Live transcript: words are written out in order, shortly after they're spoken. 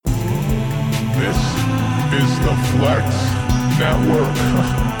is the Flex Network.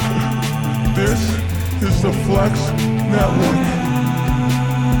 This is the Flex Network.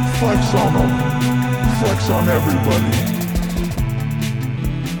 Flex on them. Flex on everybody.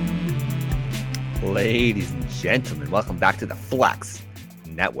 Ladies and gentlemen, welcome back to the Flex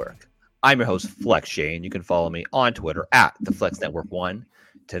Network. I'm your host, Flex Shane. You can follow me on Twitter at the Flex Network 1.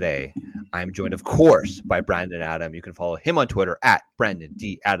 Today, I'm joined, of course, by Brandon Adam. You can follow him on Twitter at Brandon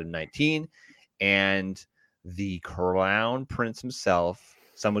D. Adam19. And the Clown Prince himself,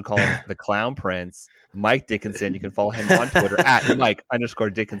 some would call him the Clown Prince, Mike Dickinson. You can follow him on Twitter at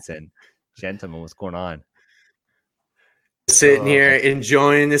Mike_Dickinson. Gentlemen, what's going on? Sitting here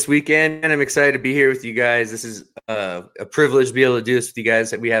enjoying this weekend, and I'm excited to be here with you guys. This is a privilege to be able to do this with you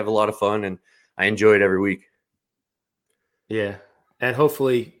guys. We have a lot of fun, and I enjoy it every week. Yeah, and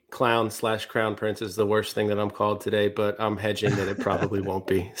hopefully Clown/Crown Prince is the worst thing that I'm called today, but I'm hedging that it probably won't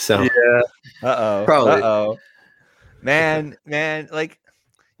be. So yeah, probably. Man, like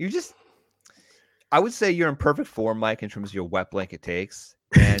you just, I would say you're in perfect form, Mike, in terms of your wet blanket takes.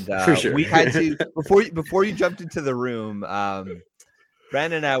 And for sure. We had to before you jumped into the room.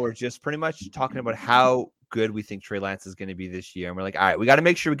 Brandon and I were just pretty much talking about how good we think Trey Lance is going to be this year, and we're like, all right, we got to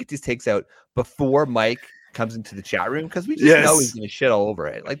make sure we get these takes out before Mike comes into the chat room because we just know he's going to shit all over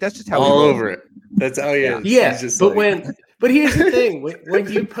it. Like that's just how all over it. That's how he is. Yeah, but here's the thing: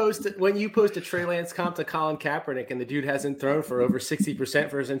 when you post a Trey Lance comp to Colin Kaepernick and the dude hasn't thrown for over 60%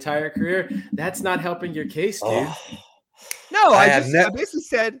 for his entire career, that's not helping your case, dude. No, I basically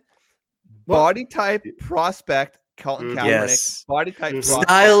said body type prospect, Colin Kaepernick. Yes. Body type prospect,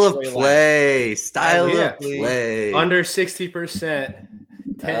 style of play. Under 60%.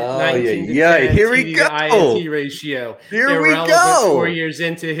 19 to 10 here we go. INT ratio. Here we go. 4 years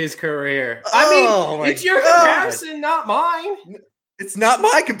into his career. It's your comparison, not mine. It's not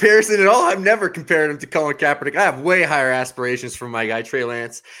my comparison at all. I've never compared him to Colin Kaepernick. I have way higher aspirations for my guy, Trey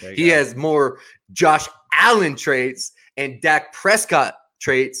Lance. He has more Josh Allen traits and Dak Prescott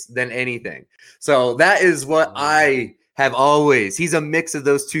traits than anything. So that is what I have always. He's a mix of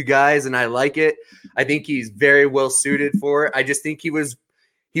those two guys, and I like it. I think he's very well suited for it. I just think he was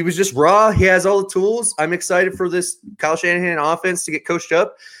just raw. He has all the tools. I'm excited for this Kyle Shanahan offense to get coached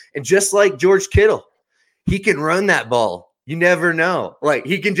up. And just like George Kittle, he can run that ball. You never know. Like,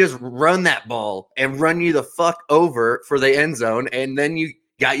 he can just run that ball and run you the fuck over for the end zone, and then you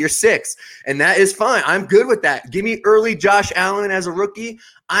got your 6. And that is fine. I'm good with that. Give me early Josh Allen as a rookie.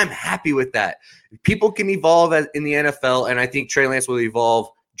 I'm happy with that. People can evolve in the NFL, and I think Trey Lance will evolve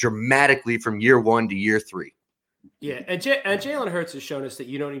dramatically from year 1 to year 3. Yeah, and Jalen Hurts has shown us that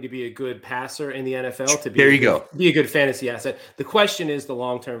you don't need to be a good passer in the NFL to be a good fantasy asset. The question is the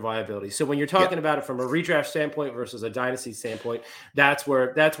long-term viability. So when you're talking about it from a redraft standpoint versus a dynasty standpoint, that's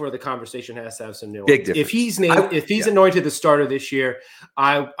where the conversation has to have some nuance. Big difference. If he's anointed the starter this year,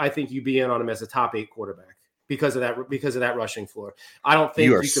 I think you'd be in on him as a top 8 quarterback because of that rushing floor. I don't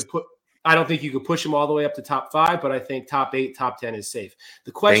think you could push him all the way up to top 5, but I think top 8, top 10 is safe.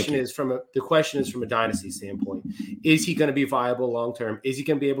 The question is from a dynasty standpoint: is he going to be viable long term? Is he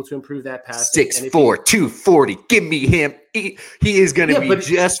going to be able to improve that pass? 6'4", 240. Give me him. He is going to be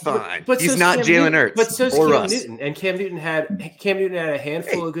just fine. But he's not Jalen Hurts. But so's Cam Newton, and Cam Newton had a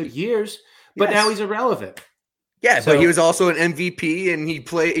handful of good years, but now he's irrelevant. Yeah, but he was also an MVP, and he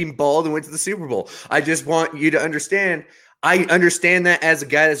balled and went to the Super Bowl. I just want you to understand. I understand that as a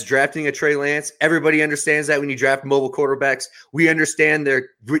guy that's drafting a Trey Lance. Everybody understands that when you draft mobile quarterbacks. We understand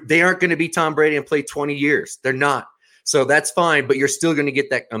they aren't going to be Tom Brady and play 20 years. They're not. So that's fine, but you're still going to get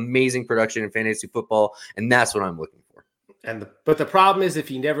that amazing production in fantasy football, and that's what I'm looking for. But the problem is if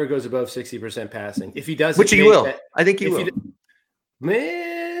he never goes above 60% passing. If he doesn't, which he will. I think he will.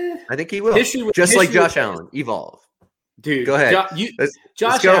 I think he will. Just like Josh Allen, evolve. Dude, go ahead.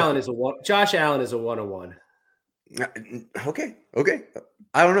 Josh Allen is a 101. Okay.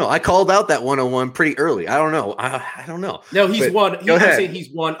 I don't know. I called out that 101 pretty early. I don't know. I don't know. No, he's but one. I'm saying he's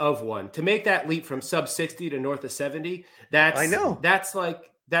one of one. To make that leap from sub 60 to north of 70, that's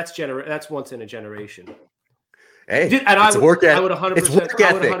once in a generation. Hey, dude, and I would 100%. It's work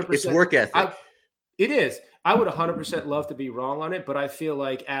ethic. It's work ethic. It is. I would 100% love to be wrong on it, but I feel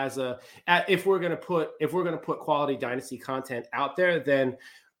like if we're gonna put quality dynasty content out there, then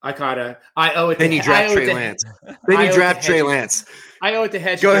I owe it. Then you draft Trey Lance. Then you draft Trey Lance. I owe it to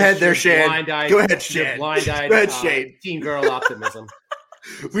hedge. Go ahead there, Shane. Go ahead, Shane. Blind-eyed Shane. Teen girl optimism.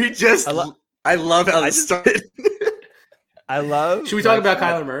 I love how this started. Should we talk about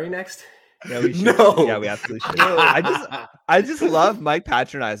Kyler Murray next? Yeah, we should. No. Yeah, we absolutely should. I just love Mike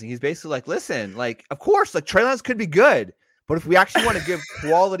patronizing. He's basically like, listen, like, of course, like Trey Lance could be good, but if we actually want to give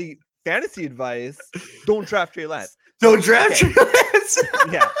quality fantasy advice, don't draft Trey Lance. Don't draft Trey Lance.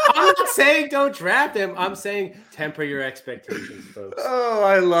 Yeah. I'm not saying don't draft him. I'm saying temper your expectations, folks. Oh,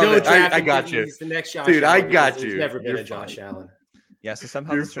 I love Don't it. draft I him got thinking you. he's the next Josh Dude, Allen, I got because you. He's never been You're a Josh fine. Allen. Yeah, so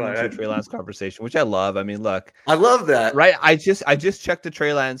somehow You're this turned into a fine. Trey Lance conversation, which I love. I mean, look. I love that. Right? I just checked the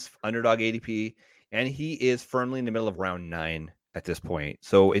Trey Lance underdog ADP, and he is firmly in the middle of round 9 at this point.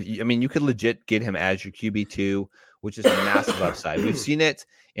 So, you could legit get him as your QB2, which is a massive upside. We've seen it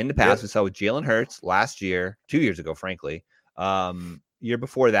in the past. Yep. We saw with Jalen Hurts last year, 2 years ago, frankly. Year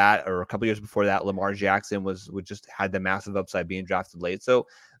before that, or a couple years before that, Lamar Jackson would just had the massive upside being drafted late. So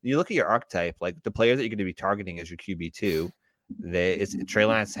you look at your archetype, like the player that you're going to be targeting as your QB2. Trey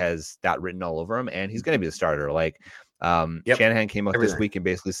Lance has that written all over him, and he's going to be the starter. Like Shanahan came out this week and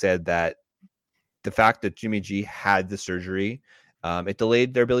basically said that the fact that Jimmy G had the surgery, it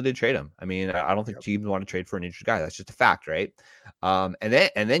delayed their ability to trade him. I mean, I don't think teams want to trade for an injured guy. That's just a fact, right? And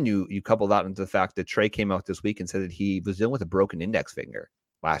then you couple that into the fact that Trey came out this week and said that he was dealing with a broken index finger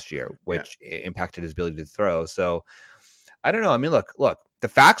last year, which impacted his ability to throw. So I don't know. I mean, look, the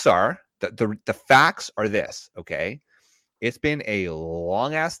facts are the facts are this, okay? It's been a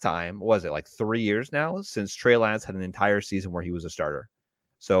long ass time. What was it, like 3 years now since Trey Lance had an entire season where he was a starter?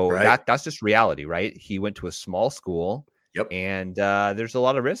 So that's just reality, right? He went to a small school. Yep. And there's a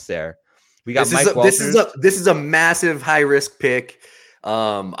lot of risks there. We got this is a massive high risk pick.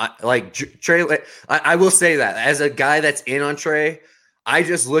 Trey. I will say that as a guy that's in on Trey, I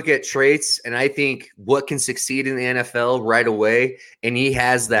just look at traits and I think what can succeed in the NFL right away, and he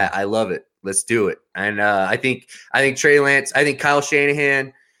has that. I love it. Let's do it. And I think Trey Lance. I think Kyle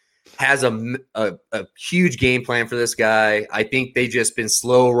Shanahan has a huge game plan for this guy. I think they just been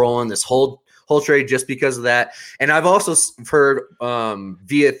slow rolling this whole trade just because of that. And I've also heard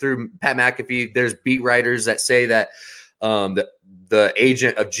through Pat McAfee, there's beat writers that say that the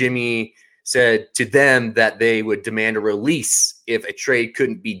agent of Jimmy said to them that they would demand a release if a trade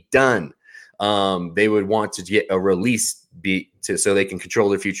couldn't be done. They would want to get a release so they can control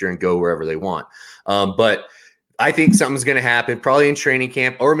their future and go wherever they want. But I think something's going to happen, probably in training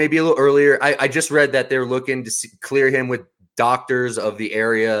camp or maybe a little earlier. I just read that they're looking to clear him with doctors of the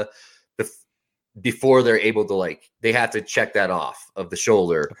area before they're able to, they have to check that off of the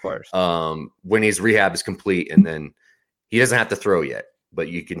shoulder. Of course. When his rehab is complete, and then he doesn't have to throw yet, but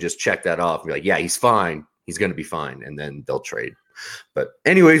you can just check that off and be like, yeah, he's fine. He's going to be fine. And then they'll trade. But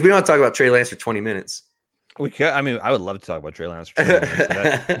anyways, we don't talk about Trey Lance for 20 minutes. We could. I mean, I would love to talk about Trey Lance for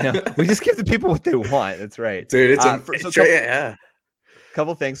 20 minutes. We just give the people what they want. That's right. Dude,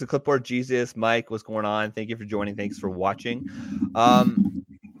 couple things. The Clipboard Jesus, Mike, what's going on? Thank you for joining. Thanks for watching.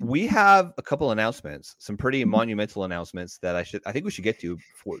 We have a couple announcements, some pretty monumental announcements that I think we should get to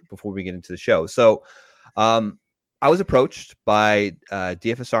before we get into the show. So I was approached by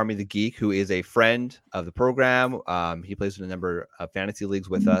DFS Army the Geek, who is a friend of the program. He plays in a number of fantasy leagues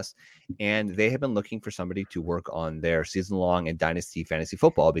with us, and they have been looking for somebody to work on their season-long and dynasty fantasy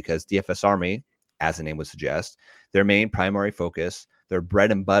football because DFS Army, as the name would suggest, their main primary focus, their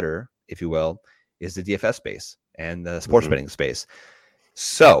bread and butter, if you will, is the DFS space and the sports betting space.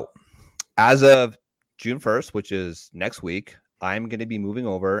 So as of June 1st, which is next week, I'm going to be moving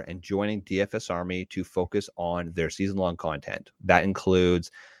over and joining DFS Army to focus on their season-long content. That includes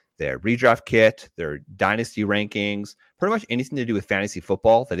their redraft kit, their dynasty rankings, pretty much anything to do with fantasy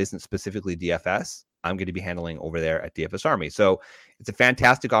football that isn't specifically DFS. I'm going to be handling over there at DFS Army. So it's a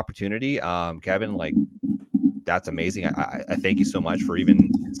fantastic opportunity. Kevin, that's amazing. I thank you so much for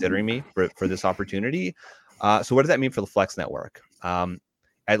even considering me for this opportunity. So what does that mean for the Flex Network?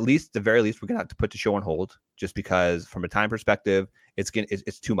 At least, the very least, we're going to have to put the show on hold just because from a time perspective, it's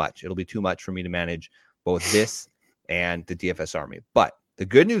too much. It'll be too much for me to manage both this and the DFS Army. But the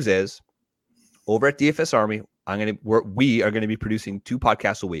good news is over at DFS Army, we are going to be producing 2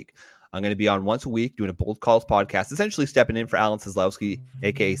 podcasts a week. I'm going to be on once a week doing a Bold Calls podcast, essentially stepping in for Alan Seslowski,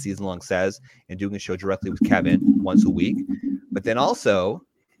 aka Season Long Says, and doing a show directly with Kevin once a week. But then also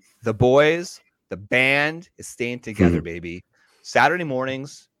the boys, the band is staying together, baby. Saturday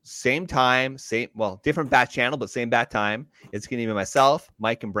mornings, same time, different bat channel, but same bat time. It's going to be myself,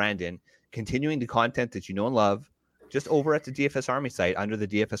 Mike, and Brandon continuing the content that you know and love just over at the DFS Army site under the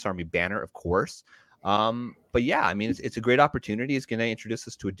DFS Army banner, of course. But yeah, I mean, it's a great opportunity. It's going to introduce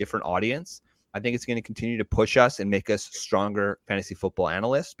us to a different audience. I think it's going to continue to push us and make us stronger fantasy football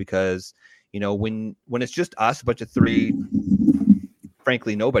analysts because, when it's just us, a bunch of 3,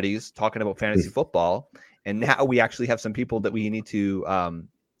 frankly, nobodies talking about fantasy football. And now we actually have some people that we need to,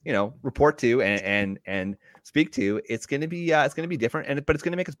 report to and speak to. It's going to be different, but it's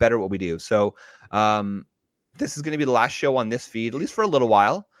going to make us better at what we do. So this is going to be the last show on this feed, at least for a little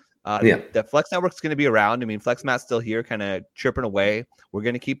while. The Flex Network's going to be around. I mean, Flex Matt's still here, kind of chirping away. We're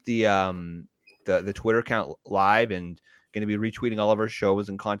going to keep the Twitter account live and going to be retweeting all of our shows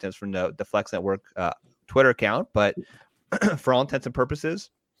and contents from the Flex Network Twitter account. But for all intents and purposes,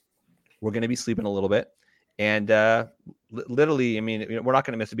 we're going to be sleeping a little bit. And literally, I mean, we're not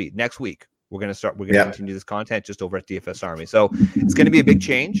going to miss a beat. Next week, we're going to continue this content just over at DFS Army. So it's going to be a big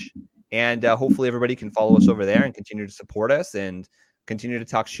change. And hopefully everybody can follow us over there and continue to support us and continue to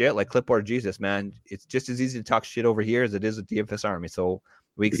talk shit like Clipboard Jesus, man. It's just as easy to talk shit over here as it is with DFS Army. So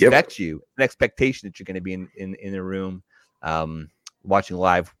we expect an expectation that you're going to be in the room watching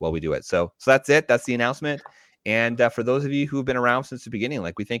live while we do it. So that's it. That's the announcement. And for those of you who have been around since the beginning,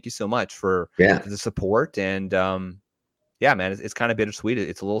 like, we thank you so much for the support. And man, it's kind of bittersweet.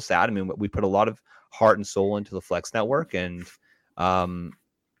 It's a little sad. I mean, we put a lot of heart and soul into the Flex Network, and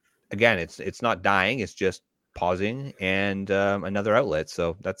again, it's not dying. It's just pausing and another outlet.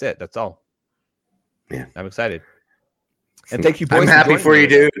 So that's it. That's all. Yeah, I'm excited. And thank you, boys. I'm happy for you,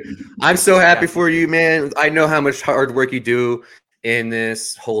 dude. I'm so happy for you, man. I know how much hard work you do in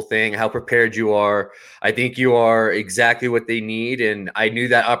this whole thing, how prepared you are. I think you are exactly what they need. And I knew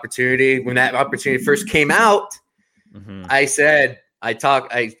that opportunity when that opportunity first came out. Mm-hmm. I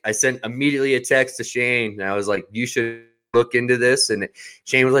sent immediately a text to Shane, and I was like, you should look into this. And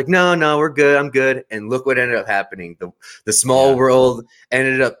Shane was like, no, we're good. I'm good. And look what ended up happening. The small world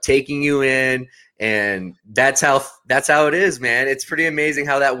ended up taking you in. And that's how it is, man. It's pretty amazing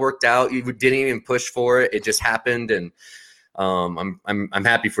how that worked out. You didn't even push for it. It just happened. And I'm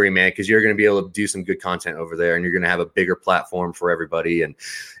happy for you, man, because you're going to be able to do some good content over there, and you're going to have a bigger platform for everybody. And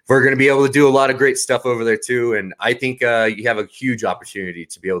we're going to be able to do a lot of great stuff over there too. And I think you have a huge opportunity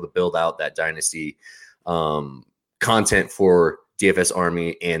to be able to build out that Dynasty content for DFS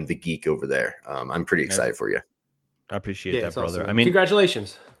Army and the Geek over there. I'm pretty excited for you. I appreciate that, brother. Awesome. I mean,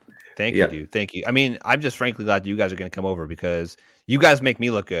 congratulations. Thank you, dude. Thank you. I mean, I'm just frankly glad you guys are going to come over because you guys make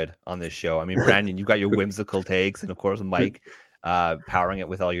me look good on this show. I mean, Brandon, you got your whimsical takes, and of course, Mike, powering it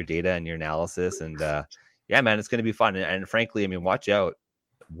with all your data and your analysis. And yeah, man, it's going to be fun. And frankly, I mean, watch out,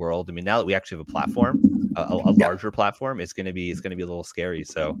 world. I mean, now that we actually have a platform, a larger platform, it's going to be a little scary.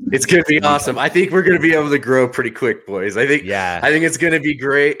 So it's going to be awesome. I think we're going to be able to grow pretty quick, boys. I think it's going to be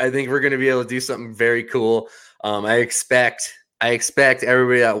great. I think we're going to be able to do something very cool. I expect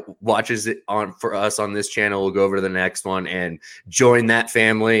everybody that watches it for us on this channel will go over to the next one and join that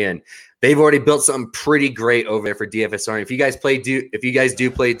family. And they've already built something pretty great over there for DFS Army. If you guys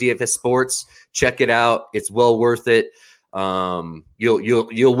do play DFS Sports, check it out. It's well worth it.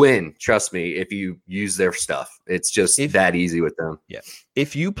 You'll win. Trust me. If you use their stuff, it's just that easy with them. Yeah.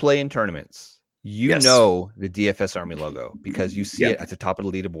 If you play in tournaments, you know the DFS Army logo because you see it at the top of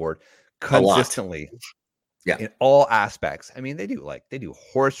the leaderboard consistently. Yeah, in all aspects. I mean, they do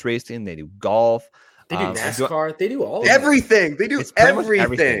horse racing, they do golf, they do NASCAR, they do all everything. They do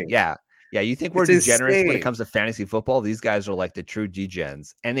everything. Yeah. You think we're degenerates when it comes to fantasy football? These guys are like the true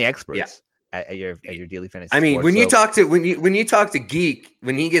degens and the experts at your daily fantasy. I mean, when you talk to Geek,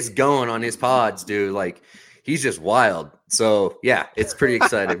 when he gets going on his pods, dude, like he's just wild. So yeah, it's pretty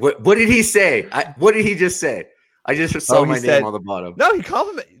exciting. What did he say? What did he just say? I just saw my name on the bottom. No, he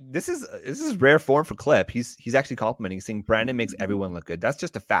complimented. This is rare form for Clip. He's actually complimenting, saying Brandon makes everyone look good. That's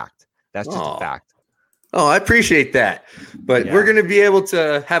just a fact. That's just a fact. Oh, I appreciate that. But we're going to be able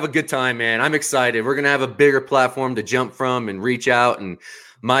to have a good time, man. I'm excited. We're going to have a bigger platform to jump from and reach out. And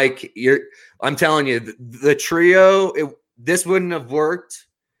Mike, I'm telling you, the trio, this wouldn't have worked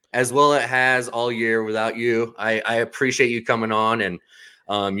as well as it has all year without you. I appreciate you coming on, and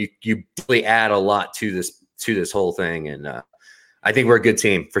you really add a lot to this whole thing. And I think we're a good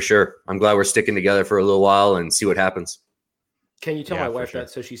team for sure. I'm glad we're sticking together for a little while and see what happens. Can you tell my wife that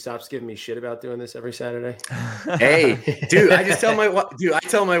so she stops giving me shit about doing this every Saturday? Hey, dude, I tell my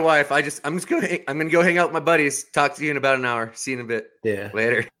wife, I'm gonna go hang out with my buddies. Talk to you in about an hour. See you in a bit. Yeah,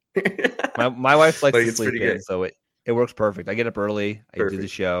 later. my wife likes to sleep in, so it works perfect. I get up early. I do the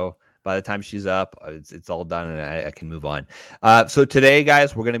show. By the time she's up, it's all done, and I can move on. So today,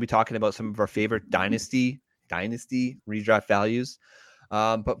 guys, we're going to be talking about some of our favorite dynasty redraft values.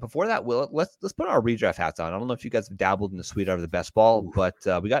 But before that, let's put our redraft hats on. I don't know if you guys have dabbled in the sweetheart of the best ball, but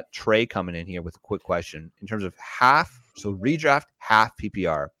we got Trey coming in here with a quick question in terms of redraft half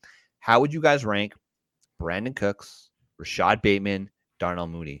PPR. How would you guys rank Brandon Cooks, Rashad Bateman, Darnell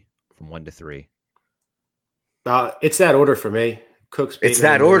Mooney from 1 to 3? It's that order for me. Cooks. Bateman, it's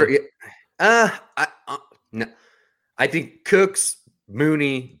that order. No. I think Cooks,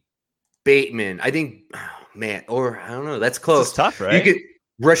 Mooney, Bateman. I think, or I don't know. That's close. It's tough, right? You could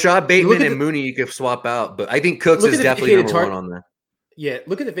Rashad Bateman and Mooney. You could swap out, but I think Cooks is definitely number one on there. Yeah,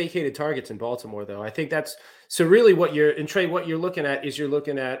 look at the vacated targets in Baltimore, though. I think that's so really what you're and Trey, what you're looking at is you're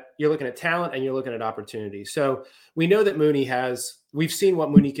looking at talent and you're looking at opportunity. So we know that we've seen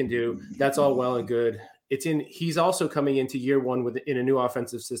what Mooney can do. That's all well and good. He's also coming into year one in a new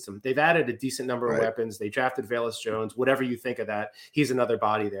offensive system. They've added a decent number of weapons. They drafted Velus Jones, whatever you think of that. He's another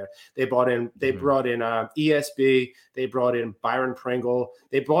body there. They brought in ESB. They brought in Byron Pringle.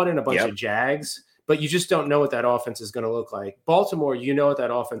 They brought in a bunch of Jags. But you just don't know what that offense is going to look like. Baltimore, you know what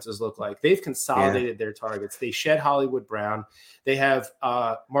that offenses look like. They've consolidated their targets. They shed Hollywood Brown. They have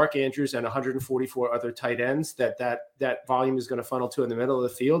Mark Andrews and 144 other tight ends that volume is going to funnel to in the middle of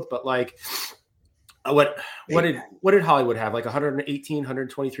the field. But like, what did Hollywood have? Like 118,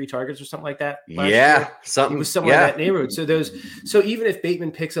 123 targets or something like that? Year? Something. It was somewhere in that neighborhood. So even if Bateman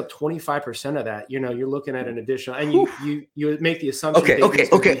picks up 25% of that, you're looking at an additional, and you make the assumption.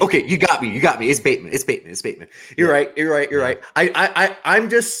 Okay. You got me. It's Bateman. You're right. I'm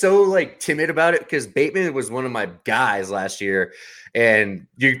just so like timid about it because Bateman was one of my guys last year, and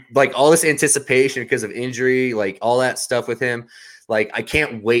you like all this anticipation because of injury, like all that stuff with him. Like, I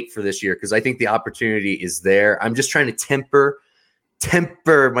can't wait for this year because I think the opportunity is there. I'm just trying to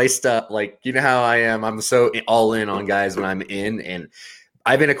temper my stuff. Like, you know how I am. I'm so all in on guys when I'm in. And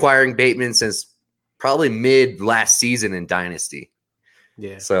I've been acquiring Bateman since probably mid last season in Dynasty.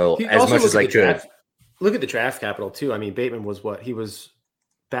 Yeah. So as much as I could. Look at the draft capital, too. I mean, Bateman was what? He was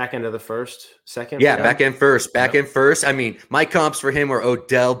back end of the first, second? Yeah, back end first. I mean, my comps for him were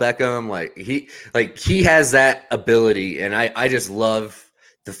Odell Beckham. He has that ability, and I just love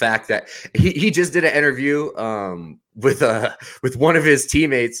the fact that he just did an interview with one of his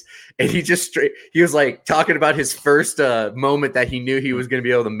teammates, and he was like talking about his first moment that he knew he was going to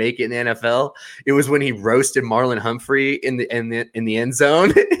be able to make it in the NFL. It was when he roasted Marlon Humphrey in the end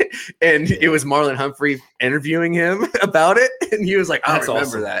zone, and it was Marlon Humphrey interviewing him about it, and he was like, "I remember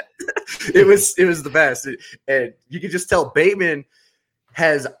awesome. That." It was the best, and you could just tell Bateman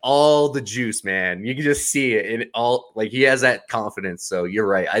has all the juice, man. You can just see it in all, like he has that confidence. So you're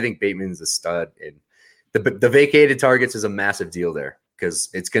right. I think Bateman's a stud, and the vacated targets is a massive deal there because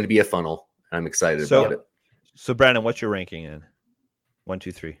it's going to be a funnel. And I'm excited about it. So Brandon, what's your ranking in 1,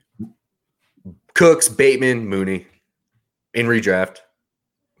 2, 3? Cooks, Bateman, Mooney in redraft.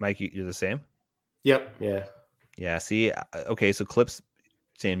 Mike, you're the same? Yep. Yeah. Yeah. See, okay. So Clip's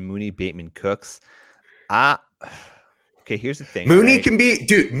saying Mooney, Bateman, Cooks. Okay, here's the thing. Mooney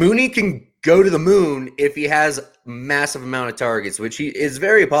can go to the moon if he has a massive amount of targets, which he is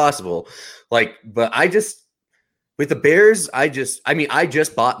very possible. Like, but with the Bears, I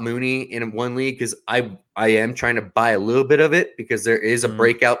just bought Mooney in one league because I am trying to buy a little bit of it because there is a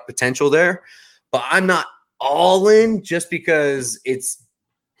breakout potential there. But I'm not all in just because it's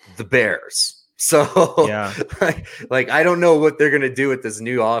the Bears. So yeah, like I don't know what they're gonna do with this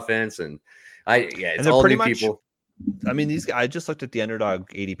new offense, and it's all new people. I mean, these guys, I just looked at the underdog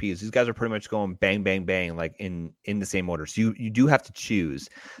ADPs. These guys are pretty much going bang, bang, bang, like in the same order. So you do have to choose.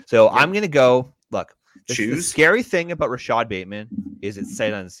 So I'm going to go, look, the scary thing about Rashad Bateman is it's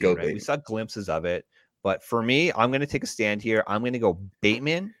sight unseen, right? Bateman. We saw glimpses of it. But for me, I'm going to take a stand here. I'm going to go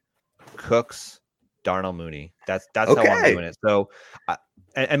Bateman, Cooks, Darnell Mooney. That's okay. How I'm doing it. So,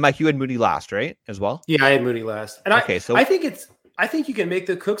 and Mike, you had Mooney last, right, as well? Yeah, I had Mooney last. And I think you can make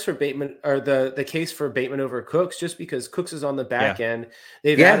the Cooks for Bateman or the case for Bateman over Cooks just because Cooks is on the back end.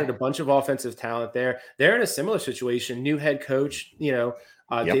 They've added a bunch of offensive talent there. They're in a similar situation. New head coach,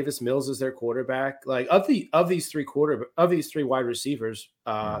 Davis Mills is their quarterback. Like of these three wide receivers,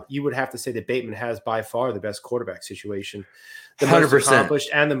 you would have to say that Bateman has by far the best quarterback situation, the 100%. Most accomplished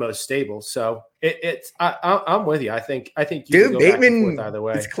and the most stable. So I'm with you. I think you can go Bateman back and forth either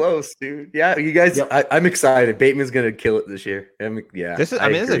way. It's close, dude. Yeah, you guys. Yep. I'm excited. Bateman's gonna kill it this year. This is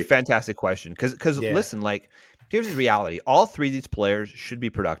a fantastic question because listen, like here's the reality: all three of these players should be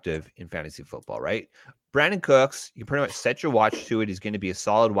productive in fantasy football, right? Brandon Cooks, you pretty much set your watch to it. He's going to be a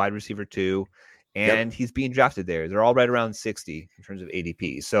solid wide receiver too, and he's being drafted there. They're all right around 60 in terms of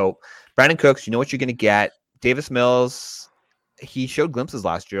ADP. So Brandon Cooks, you know what you're going to get. Davis Mills, he showed glimpses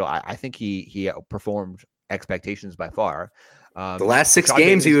last year. I think he outperformed expectations by far. The last 6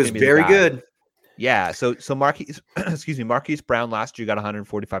 games, he was very good. Yeah. So Marquise Brown last year got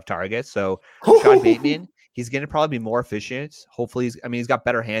 145 targets. So Rashad Bateman, he's going to probably be more efficient. Hopefully, he's got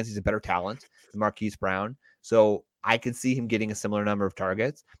better hands. He's a better talent than Marquise Brown. So I could see him getting a similar number of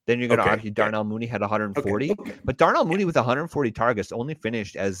targets. Then you're going to argue Darnell Mooney had 140. Okay. But Darnell Mooney with 140 targets only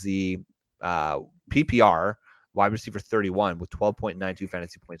finished as the PPR wide receiver 31 with 12.92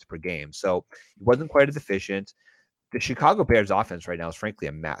 fantasy points per game. So he wasn't quite as efficient. The Chicago Bears offense right now is frankly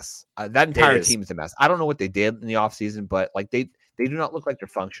a mess. That entire team is a mess. I don't know what they did in the offseason, but like they they do not look like they're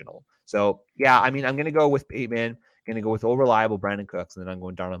functional. So yeah, I mean, I'm going to go with Bateman, going to go with reliable Brandon Cooks, and then I'm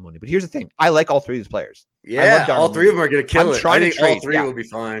going Darnell Mooney. But here's the thing: I like all three of these players. Yeah, all three of them are going to kill it. I think all three will be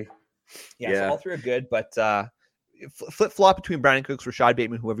fine. Yeah, so all three are good, but flip flop between Brandon Cooks, Rashad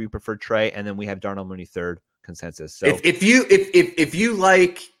Bateman, whoever you prefer, Trey, and then we have Darnell Mooney third consensus. So if you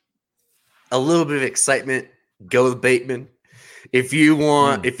like a little bit of excitement, go with Bateman. If you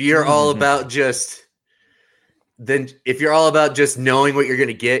want, if you're all about just knowing what you're going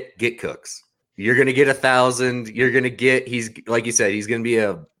to get Cooks. You're going to get 1,000. You're going to get, he's like you said, he's going to be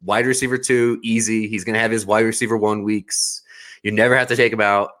a wide receiver 2, easy. He's going to have his wide receiver 1 weeks. You never have to take him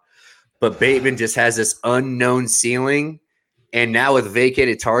out. But Bateman just has this unknown ceiling. And now with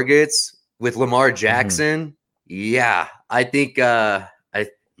vacated targets with Lamar Jackson, I think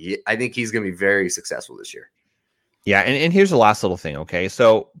he's going to be very successful this year. Yeah, and here's the last little thing, okay?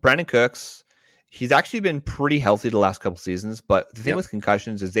 So Brandon Cooks, he's actually been pretty healthy the last couple seasons, but the thing with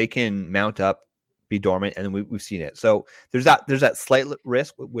concussions is they can mount up, be dormant, and then we've seen it. So there's that slight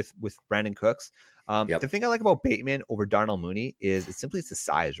risk with Brandon Cooks. The thing I like about Bateman over Darnell Mooney is it's the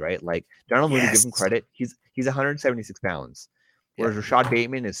size, right? Like Darnell Mooney, give him credit, he's 176 pounds, whereas Rashad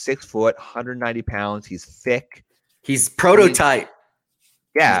Bateman is 6 foot, 190 pounds. He's thick. He's prototype.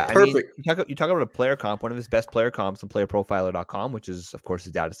 Yeah, perfect. I mean, you talk about a player comp. One of his best player comps on playerprofiler.com, which is, of course, the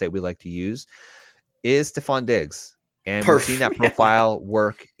data set we like to use, is Stephon Diggs. And we've seen that profile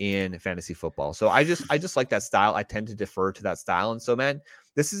work in fantasy football. So I just like that style. I tend to defer to that style. And so, man,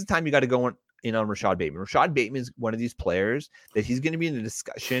 this is the time you got to go in on Rashad Bateman. Rashad Bateman is one of these players that he's going to be in the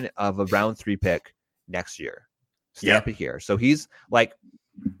discussion of a round 3 pick next year. Stamp it here. So he's like,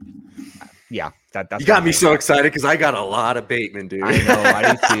 that's you got me so excited because I got a lot of Bateman, dude. I know,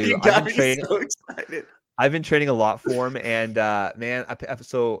 I do too. You got me so excited. I've been trading a lot for him, and man, I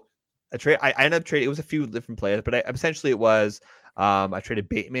ended up trading. It was a few different players, but essentially it was I traded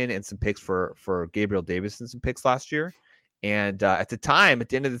Bateman and some picks for Gabriel Davis and some picks last year. And at the time, at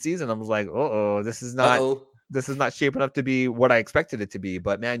the end of the season, I was like, this is not shaping up to be what I expected it to be.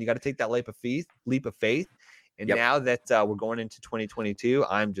 But man, you got to take that leap of faith. And now that we're going into 2022,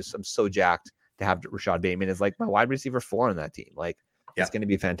 I'm so jacked to have Rashad Bateman as like my wide receiver 4 on that team. Like it's going to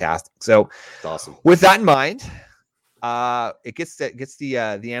be fantastic. So it's awesome. With that in mind, it gets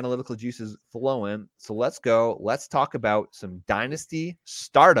the analytical juices flowing. So let's go. Let's talk about some dynasty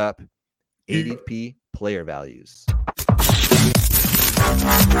startup ADP player values.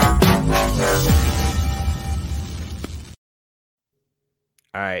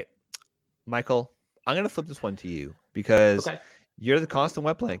 All right, Michael, I'm going to flip this one to you because you're the constant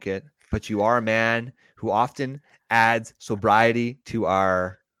wet blanket, but you are a man who often adds sobriety to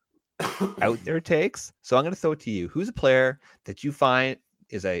our out there takes. So I'm going to throw it to you. Who's a player that you find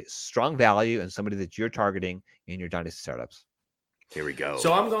is a strong value and somebody that you're targeting in your dynasty startups? Here we go.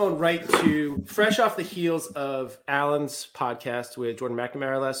 So I'm going right to fresh off the heels of Alan's podcast with Jordan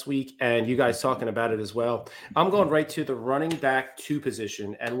McNamara last week, and you guys talking about it as well. I'm going right to the running back 2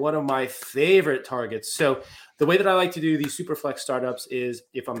 position and one of my favorite targets. So the way that I like to do these super flex startups is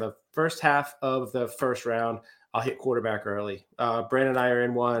if I'm the first half of the first round, I'll hit quarterback early. Brandon and I are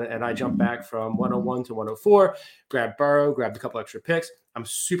in one, and I jump back from 101 to 104, grab Burrow, grabbed a couple extra picks. I'm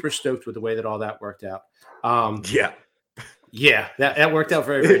super stoked with the way that all that worked out. Yeah, that worked out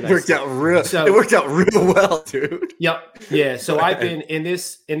very, very nicely. It worked out real well, dude. Yep. Yeah. So I've been in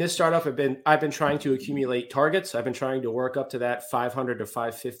this startup. I've been trying to accumulate targets. I've been trying to work up to that 500 to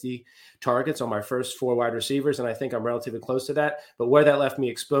 550 targets on my first 4 wide receivers, and I think I'm relatively close to that. But where that left me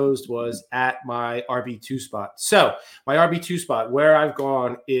exposed was at my RB2 spot. So my RB2 spot, where I've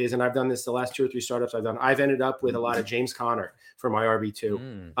gone is, and I've done this the last 2 or 3 startups I've done, I've ended up with a lot of James Conner for my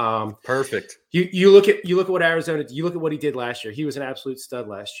RB2. Perfect. You look at what Arizona, you look at what he did last year. He was an absolute stud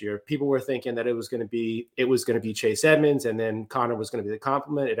last year. People were thinking that it was going to be Chase Edmonds, and then Connor was going to be the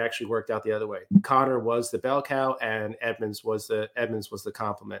complement. It actually worked out the other way. Connor was the bell cow, and Edmonds was the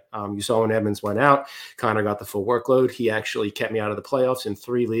complement. You saw when Edmonds went out, Connor got the full workload. He actually kept me out of the playoffs in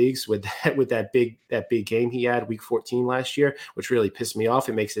 3 leagues with that big game he had week 14 last year, which really pissed me off.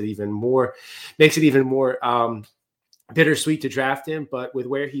 It makes it even more bittersweet to draft him, but with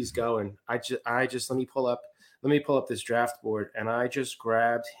where he's going, I just let me pull up this draft board, and I just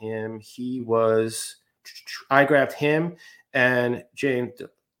grabbed him. I grabbed him and James.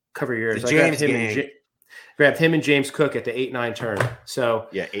 Cover yours. Grabbed him and James Cook at the 8-9 turn. So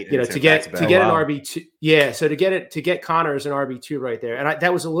to get an RB2. Yeah, so to get Connor as an RB2 right there, and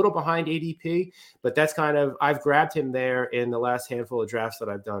that was a little behind ADP, but that's I've grabbed him there in the last handful of drafts that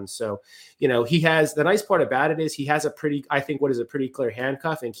I've done. So he has, the nice part about it is he has a pretty clear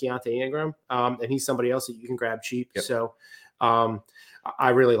handcuff in Keontae Ingram, and he's somebody else that you can grab cheap. Yep. So I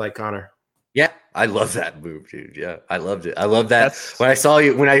really like Connor. Yeah, I love that move, dude. Yeah, I loved it. I love that. When I saw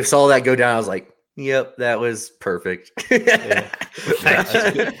that go down, I was like, "Yep, that was perfect." That's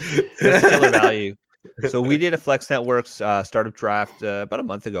killer value. So we did a Flex Networks startup draft about a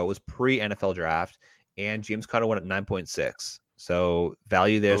month ago. It was pre-NFL draft, and James Conner went at 9.6. So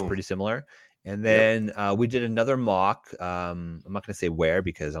value there is pretty similar. And then we did another mock. I'm not going to say where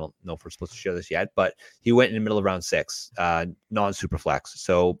because I don't know if we're supposed to share this yet, but he went in the middle of round 6, non-super flex.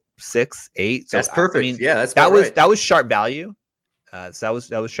 So 6, 8. So that's perfect. I mean, yeah, that was sharp value. So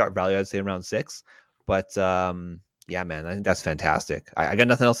that was sharp value. I'd say around 6. But yeah, man, I think that's fantastic. I got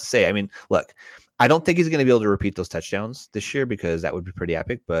nothing else to say. I mean, look, I don't think he's going to be able to repeat those touchdowns this year because that would be pretty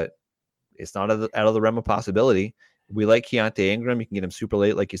epic. But it's not out of the realm of possibility. We like Keontae Ingram. You can get him super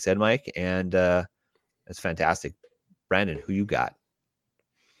late, like you said, Mike, and it's fantastic. Brandon, who you got?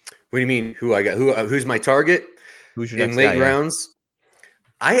 What do you mean? Who I got? Who's my target? Who's your in late rounds?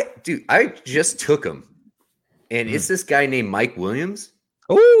 I just took him, and it's this guy named Mike Williams.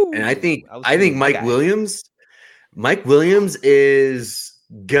 Oh, and I think Mike Williams is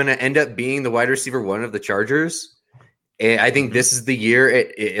gonna end up being the wide receiver 1 of the Chargers, and I think this is the year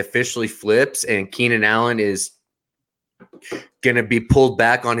it officially flips, and Keenan Allen is going to be pulled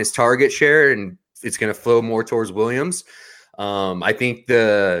back on his target share, and it's going to flow more towards Williams. I think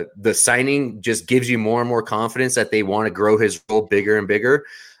the signing just gives you more and more confidence that they want to grow his role bigger and bigger.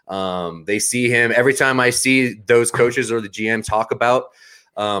 They see him every time I see those coaches or the GM talk about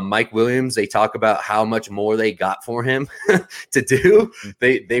Mike Williams. They talk about how much more they got for him to do.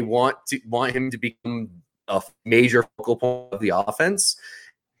 They want him to become a major focal point of the offense.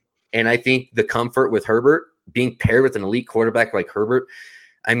 And I think the comfort with Herbert being paired with an elite quarterback like Herbert,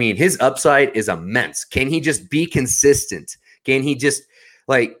 I mean, his upside is immense. Can he just be consistent? Can he just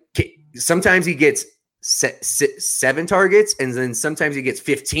sometimes he gets 7 targets and then sometimes he gets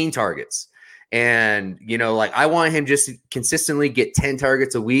 15 targets. And, I want him just to consistently get 10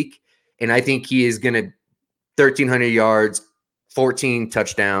 targets a week. And I think he is going to 1,300 yards, 14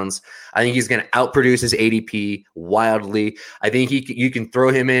 touchdowns. I think he's going to outproduce his ADP wildly. I think you can throw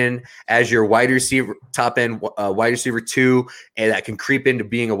him in as your wide receiver, top end wide receiver 2, and that can creep into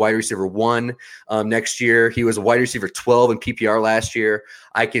being a wide receiver 1 next year. He was a wide receiver 12 in PPR last year.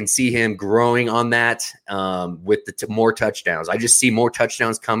 I can see him growing on that with the more touchdowns. I just see more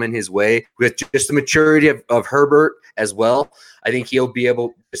touchdowns coming his way with just the maturity of Herbert as well. I think he'll be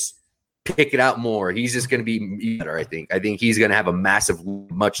able to pick it out more. He's just going to be better, I think. I think he's going to have a massive,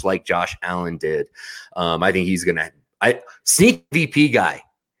 much like Josh Allen did. I think he's going to sneaky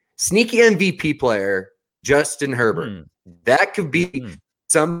MVP player, Justin Herbert. That could be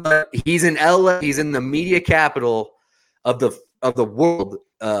somebody. He's in LA. He's in the media capital of the world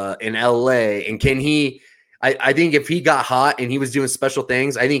in LA. And can he? I think if he got hot and he was doing special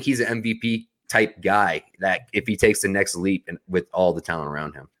things, I think he's an MVP type guy. That if he takes the next leap and with all the talent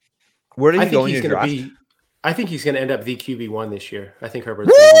around him. Where did he go in your draft? I think he's going to end up the QB1 this year. I think Herbert's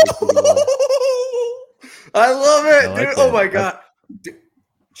going to be the QB1. I love it, dude. Oh my god,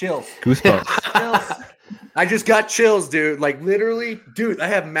 chills, goosebumps. Chills. I just got chills, dude. Like literally, dude. I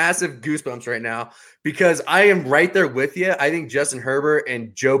have massive goosebumps right now because I am right there with you. I think Justin Herbert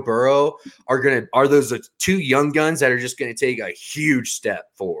and Joe Burrow are those 2 young guns that are just going to take a huge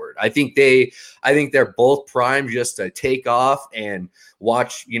step forward. I think they're both primed just to take off and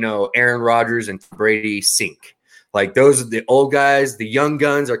watch, Aaron Rodgers and Brady sink. Like those are the old guys. The young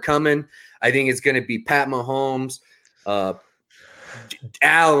guns are coming. I think it's going to be Pat Mahomes,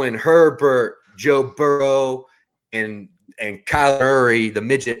 Allen, Herbert, Joe Burrow, and Kyler Murray, the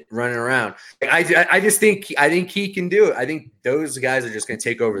midget running around. I think he can do it. I think those guys are just going to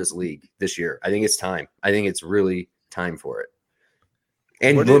take over this league this year. I think it's time. I think it's really time for it.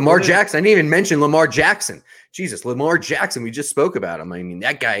 And Lamar Jackson, I didn't even mention Lamar Jackson. Jesus, Lamar Jackson, we just spoke about him. I mean,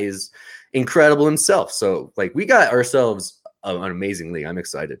 that guy is incredible himself. So, we got ourselves an amazing league. I'm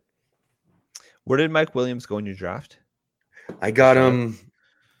excited. Where did Mike Williams go in your draft? I got him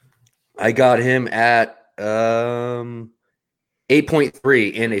at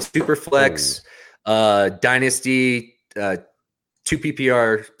 8.3 in a super flex dynasty 2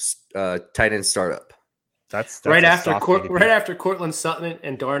 PPR tight end startup. That's right after Cortland Sutton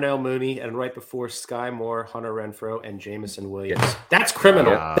and Darnell Mooney, and right before Sky Moore, Hunter Renfrow, and Jamison Williams. Yes. That's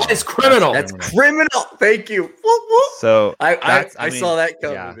criminal. That is criminal. That's criminal. Thank you. Whoop, whoop. So I saw that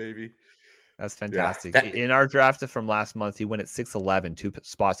coming, baby. That's fantastic. In our draft from last month, he went at 6'11", 2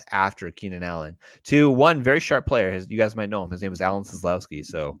 spots after Keenan Allen. 1 very sharp player. You guys might know him. His name is Alan Seslowski.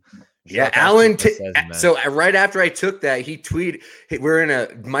 So Alan. So right after I took that, he tweeted.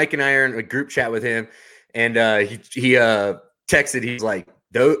 Mike and I are in a group chat with him. And he texted. He's like,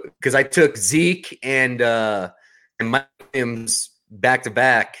 because I took Zeke and Mike Williams back to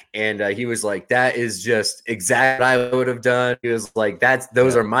back, and he was like, that is just exactly what I would have done. He was like,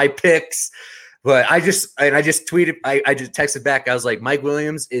 those are my picks. But I just tweeted, I just texted back. I was like, Mike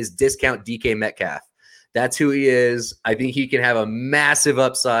Williams is discount DK Metcalf. That's who he is. I think he can have a massive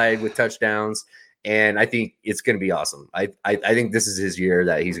upside with touchdowns, and I think it's going to be awesome. I think this is his year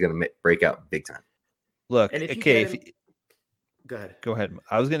that he's going to break out big time. Look, Go ahead.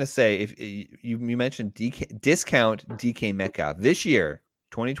 I was going to say, if you mentioned discount DK Metcalf this year,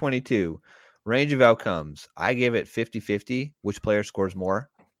 2022, range of outcomes, I gave it 50-50. Which player scores more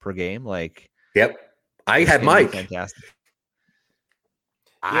per game? Yep. I had Mike. Fantastic.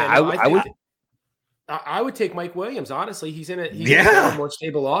 Yeah, I would take Mike Williams. Honestly, he's in a more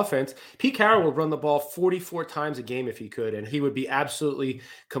stable offense. Pete Carroll would run the ball 44 times a game if he could, and he would be absolutely,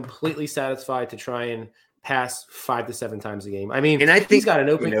 completely satisfied to try and pass 5 to 7 times a game. I mean, and I think he's got an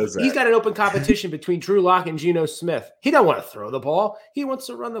open competition between Drew Lock and Geno Smith. He don't want to throw the ball; he wants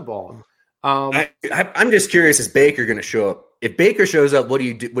to run the ball. I'm just curious: is Baker going to show up? If Baker shows up, what do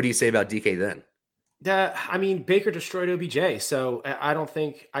you say about DK then? I mean, Baker destroyed OBJ, so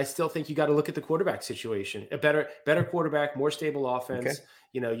I still think you got to look at the quarterback situation. A better quarterback, more stable offense.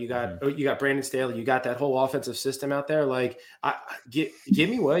 Okay. You got Brandon Staley, you got that whole offensive system out there. Give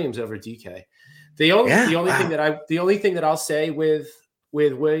me Williams over DK. The only thing that I'll say with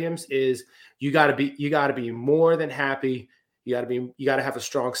Williams is you got to be more than happy. You got to have a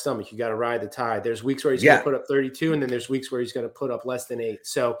strong stomach. You got to ride the tide. There's weeks where he's going to put up 32, and then there's weeks where he's going to put up less than 8.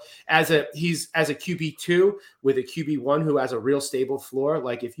 So he's as a QB2 with a QB1 who has a real stable floor.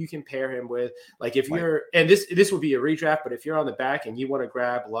 If you can pair him with, if you're, and this would be a redraft, but if you're on the back and you want to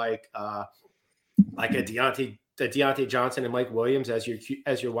grab a Deontay Johnson and Mike Williams as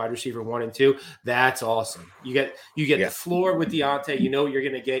your wide receiver 1 and 2, that's awesome. You get the floor with Deontay. You know what you're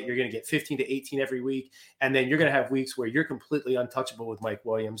going to get. You're going to get 15 to 18 every week, and then you're going to have weeks where you're completely untouchable with Mike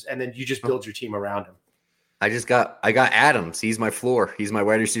Williams, and then you just build your team around him. I got Adams. He's my floor. He's my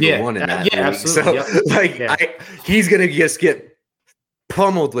wide receiver 1 in that league. Absolutely. So he's going to just get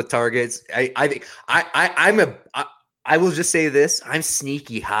pummeled with targets. I will just say this: I'm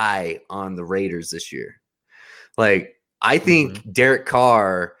sneaky high on the Raiders this year. I think Derek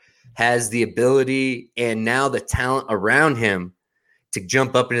Carr has the ability and now the talent around him to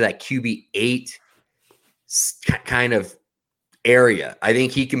jump up into that QB8 kind of area. I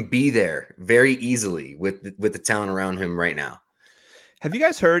think he can be there very easily with the talent around him right now. Have you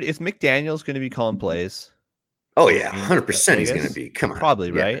guys heard? Is McDaniels going to be calling plays? Oh yeah, 100%. He's going to be. Come on,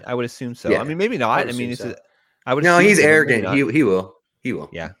 probably right. I would assume so. Yeah. I mean, maybe not. He's arrogant. He will.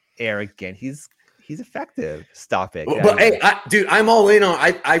 Yeah, arrogant. He's effective. Stop it. But hey, dude, I'm all in on.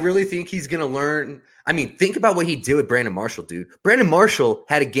 I really think he's gonna learn. I mean, think about what he did with Brandon Marshall, dude. Brandon Marshall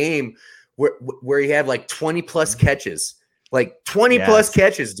had a game where he had 20 plus catches, 20 plus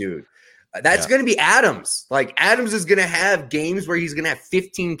catches, dude. That's gonna be Adams. Adams is gonna have games where he's gonna have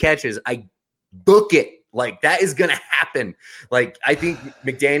 15 catches. I book it. That is going to happen. I think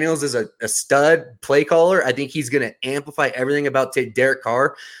McDaniels is a stud play caller. I think he's going to amplify everything about Derek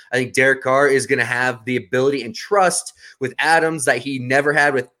Carr. I think Derek Carr is going to have the ability and trust with Adams that he never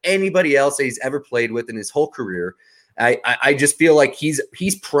had with anybody else that he's ever played with in his whole career. I just feel like he's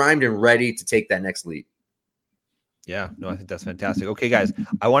primed and ready to take that next leap. Yeah, no, I think that's fantastic. Okay, guys,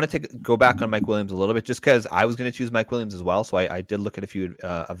 I want to go back on Mike Williams a little bit just because I was going to choose Mike Williams as well. So I did look at a few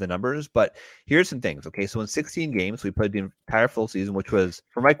of the numbers, but here's some things. Okay, so in 16 games, we played the entire full season, which was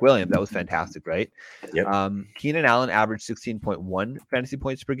for Mike Williams. That was fantastic, right? Yep. Keenan Allen averaged 16.1 fantasy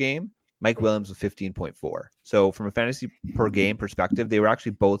points per game. Mike Williams was 15.4. So from a fantasy per game perspective, they were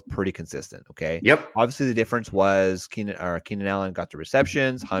actually both pretty consistent. Okay. Yep. Obviously, the difference was Keenan Allen got the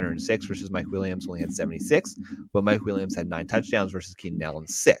receptions, 106 versus Mike Williams only had 76, but Mike Williams had 9 touchdowns versus Keenan Allen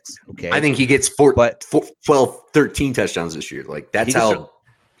 6. Okay. I think he gets 12, 13 touchdowns this year. That's how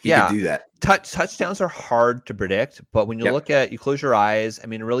he can do that. Touchdowns are hard to predict, but when you look at, you close your eyes. I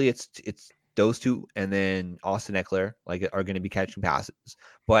mean, really, it's those two and then Austin Eckler are going to be catching passes.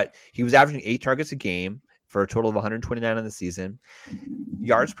 But he was averaging 8 targets a game for a total of 129 on the season.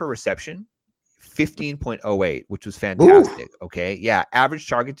 Yards per reception, 15.08, which was fantastic. Ooh. Okay. Yeah. Average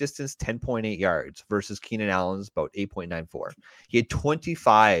target distance, 10.8 yards versus Keenan Allen's about 8.94. He had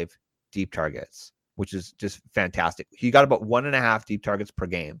 25 deep targets, which is just fantastic. He got about 1.5 deep targets per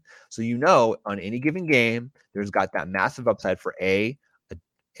game. So, on any given game, there's got that massive upside for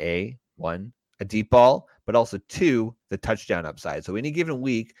one, a deep ball, but also 2, the touchdown upside. So any given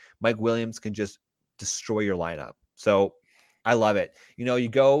week, Mike Williams can just destroy your lineup. So I love it.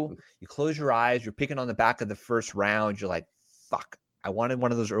 You close your eyes, you're picking on the back of the first round. You're like, fuck, I wanted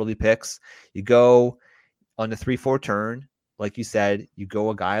one of those early picks. You go on the 3-4 turn, like you said, you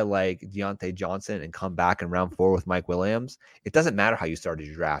go a guy like Deontay Johnson and come back in round 4 with Mike Williams. It doesn't matter how you started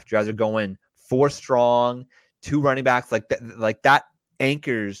your draft. You guys are going 4 strong, 2 running backs like that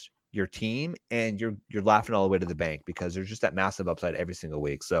anchors your team, and you're laughing all the way to the bank because there's just that massive upside every single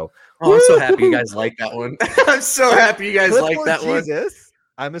week. So I'm so happy you guys like that one. I'm so happy you guys like that one.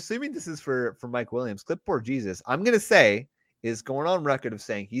 I'm assuming this is for Mike Williams. Clipboard Jesus, I'm going to say, is going on record of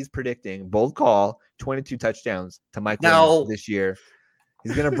saying he's predicting, bold call, 22 touchdowns to Mike Williams this year.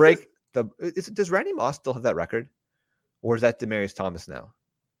 He's going to break does Randy Moss still have that record? Or is that Demaryius Thomas now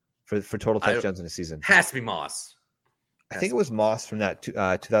for total touchdowns in a season? Has to be Moss. I think it was Moss from that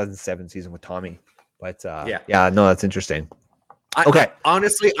 2007 season with Tommy. But yeah, no, that's interesting. Okay.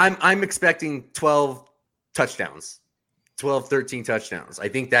 Honestly, I'm expecting 12 touchdowns. 12, 13 touchdowns. I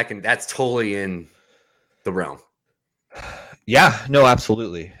think that's totally in the realm. Yeah, no,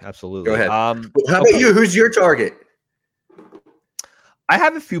 absolutely. Absolutely. Go ahead. How about you? Who's your target? I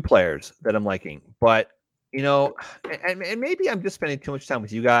have a few players that I'm liking, but and maybe I'm just spending too much time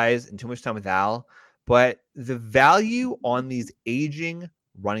with you guys and too much time with Al, but the value on these aging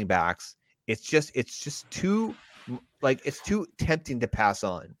running backs, it's just too it's too tempting to pass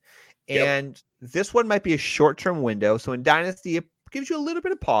on. Yep. And this one might be a short-term window. So in Dynasty, it gives you a little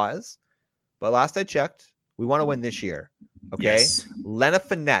bit of pause. But last I checked, we want to win this year. Okay. Yes. Leonard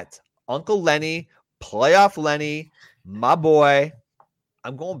Fournette, Uncle Lenny, playoff Lenny, my boy.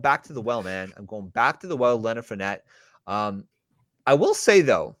 I'm going back to the well, man. I'm going back to the well, Leonard Fournette. I will say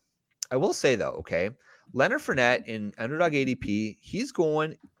though, okay, Leonard Fournette in underdog ADP, he's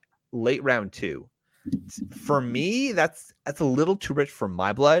going late round 2. For me, that's a little too rich for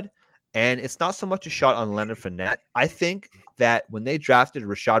my blood. And it's not so much a shot on Leonard Fournette. I think that when they drafted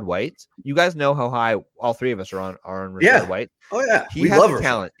Rachaad White, you guys know how high all three of us are on Rachaad White. Oh yeah, he has the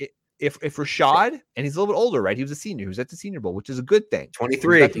talent. If Rachaad, and he's a little bit older, right? He was a senior. He was at the Senior Bowl, which is a good thing.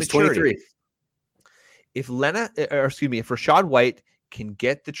 23. He's 23. If Rachaad White can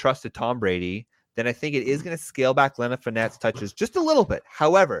get the trust of Tom Brady, then I think it is going to scale back Leonard Fournette's touches just a little bit.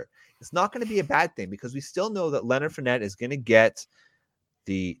 However, it's not going to be a bad thing because we still know that Leonard Fournette is going to get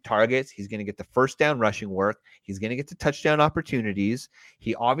the targets. He's going to get the first down rushing work. He's going to get the touchdown opportunities.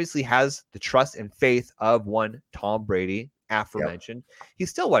 He obviously has the trust and faith of one Tom Brady, aforementioned. Yep. He's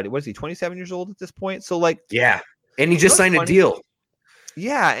still what is he, 27 years old at this point? So and he just signed a deal.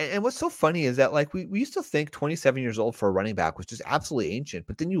 Yeah, and what's so funny is that we used to think 27 years old for a running back was just absolutely ancient.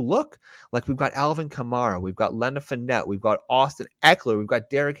 But then you look, we've got Alvin Kamara, we've got Leonard Fournette, we've got Austin Eckler, we've got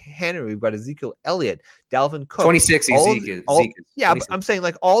Derrick Henry, we've got Ezekiel Elliott, Dalvin Cook. 26 Ezekiel. Yeah, but I'm saying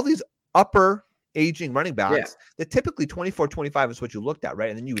all these upper aging running backs that typically 24, 25 is what you looked at, right?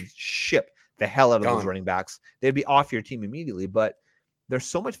 And then you would ship the hell out of those running backs. They'd be off your team immediately, but there's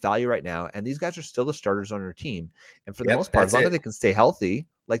so much value right now, and these guys are still the starters on your team. And for the most part, as long as they can stay healthy,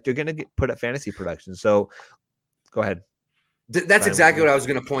 they're going to put up fantasy production. So go ahead. That's exactly what I was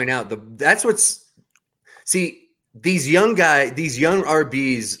going to point out. These young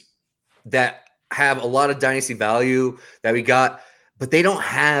RBs that have a lot of dynasty value that we got, but they don't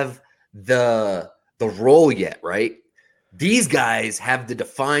have the role yet, right? These guys have the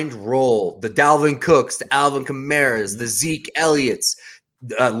defined role, the Dalvin Cooks, the Alvin Kamaras, the Zeke Elliott's,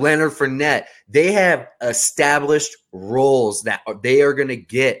 Leonard Fournette. They have established roles that they are going to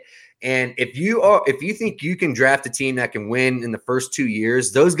get. And if you think you can draft a team that can win in the first 2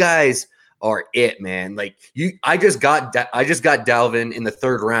 years, those guys are it, man. I just got Dalvin in the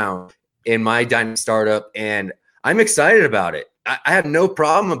 3rd round in my dynasty startup, and I'm excited about it. I have no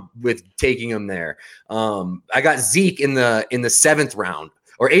problem with taking him there. I got Zeke in the 7th round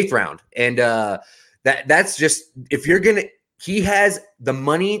or 8th round, and that's just if you're gonna. He has the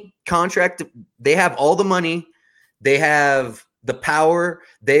money contract. They have all the money. They have the power.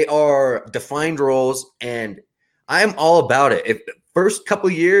 They are defined roles, and I'm all about it. If first couple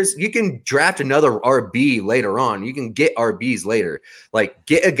years, you can draft another RB later on. You can get RBs later.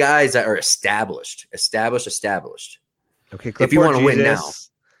 Get guys that are established. Okay, if you want to win now.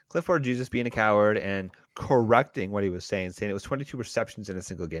 Clifford Jesus being a coward and correcting what he was saying it was 22 receptions in a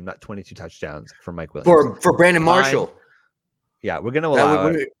single game, not 22 touchdowns for Mike Williams. For Brandon Marshall. Yeah, we're going to allow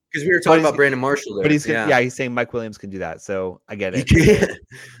it. Because we were talking about Brandon Marshall there. But he's saying Mike Williams can do that. So I get it.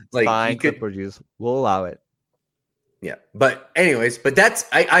 Fine, Clifford Jesus. We'll allow it. Yeah. But anyways, that's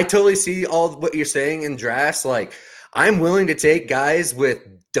I totally see all what you're saying in drafts. I'm willing to take guys with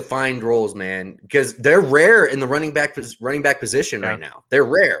defined roles, man, because they're rare in the running back position right now. They're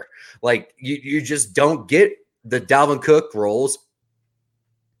rare. You just don't get the Dalvin Cook roles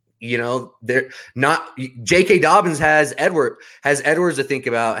You know, they're not. J.K. Dobbins has Edwards to think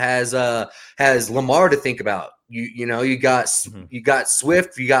about, has Lamar to think about. You got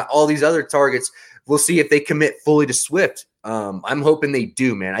Swift, you got all these other targets. We'll see if they commit fully to Swift. I'm hoping they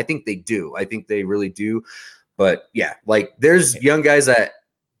do, man. I think they do. I think they really do. But yeah, like there's young guys that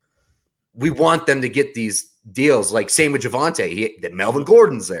we want them to get these deals. Like same with Javonte. That Melvin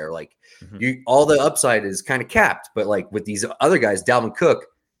Gordon's there. Like all the upside is kind of capped. But like with these other guys, Dalvin Cook.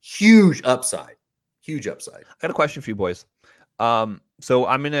 Huge upside. I got a question for you boys. So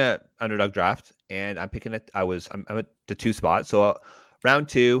I'm in a underdog draft, and I'm picking it. I'm at the 2 spot. So round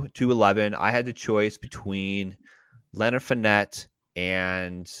 2, 211, I had the choice between Leonard Fournette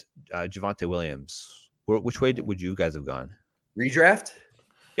and Javonte Williams. Which way would you guys have gone? Redraft?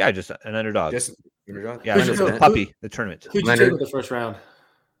 Yeah, just an underdog. Just underdog? Yeah, the puppy, the tournament. Who'd you take with the first round?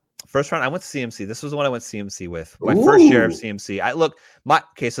 First round, I went CMC. This was the one I went CMC with. My first year of CMC.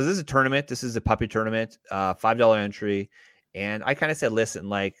 So this is a tournament. This is a puppy tournament, $5 entry. And I kind of said, listen,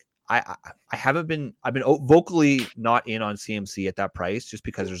 like I've been vocally not in on CMC at that price just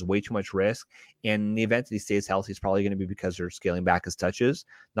because there's way too much risk. And in the event that he stays healthy, it's probably going to be because they're scaling back his touches.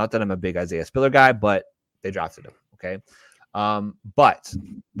 Not that I'm a big Isaiah Spiller guy, but they drafted him. Okay. But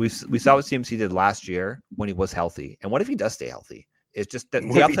we saw what CMC did last year when he was healthy. And what if he does stay healthy? It's just that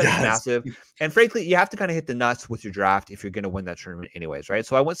the upside is massive. And frankly, you have to kind of hit the nuts with your draft if you're going to win that tournament anyways, right?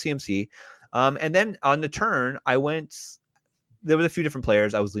 So I went CMC. And then on the turn, there was a few different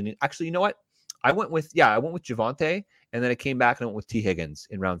players I was leaning. Actually, you know what? I went with Javonte, and then I came back and went with T. Higgins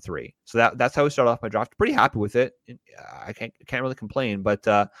in round 3. So that's how we started off my draft. Pretty happy with it. I can't really complain. But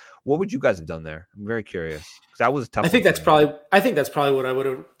what would you guys have done there? I'm very curious because that was a tough. I think that's probably what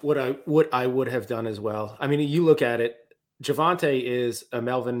I would have done as well. I mean, you look at it. Javonte is a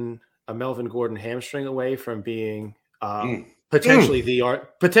Melvin Gordon hamstring away from being potentially the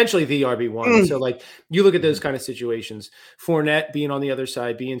RB1. So like you look at those kind of situations. Fournette being on the other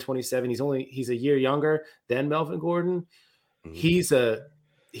side, being 27, he's a year younger than Melvin Gordon. He's a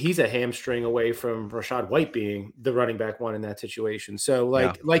hamstring away from Rachaad White being the running back 1 in that situation. So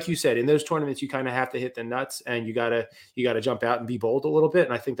like you said, in those tournaments, you kind of have to hit the nuts and you gotta jump out and be bold a little bit.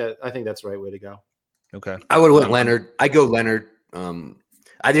 And I think that's the right way to go. Okay. I would have went Leonard. I go Leonard.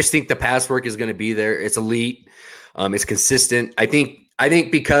 I just think the pass work is going to be there. It's elite. It's consistent. I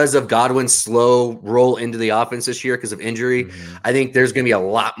think because of Godwin's slow roll into the offense this year because of injury, I think there's going to be a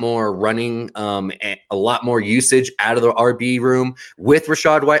lot more running, and a lot more usage out of the RB room with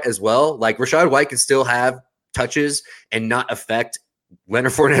Rachaad White as well. Like Rachaad White can still have touches and not affect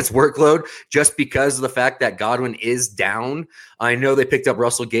Leonard Fournette's workload just because of the fact that Godwin is down. I know they picked up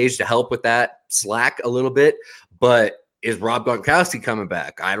Russell Gage to help with that slack a little bit, but is Rob Gronkowski coming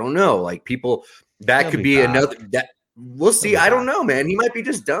back? I don't know. Like that could be another that we'll see. I don't know, man. He might be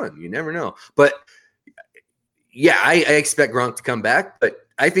just done. You never know. But yeah, I expect Gronk to come back, but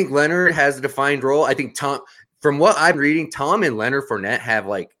I think Leonard has a defined role. I think from what I'm reading, Tom and Leonard Fournette have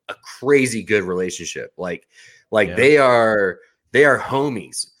like a crazy good relationship. Like they are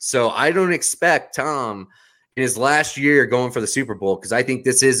homies. So I don't expect Tom in his last year going for the Super Bowl because I think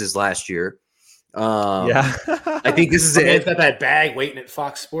this is his last year. I think this is it. He's got that bag waiting at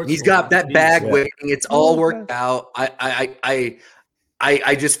Fox Sports. He's got that bag waiting. It's all worked out. I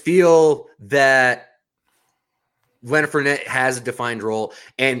just feel that Leonard Fournette has a defined role,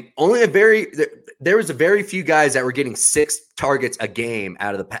 and there was a very few guys that were getting 6 targets a game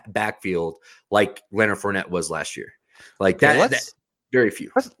out of the backfield like Leonard Fournette was last year. Like that, very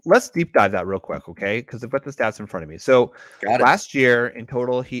few. Let's deep dive that real quick, okay? Because I've got the stats in front of me. So last year in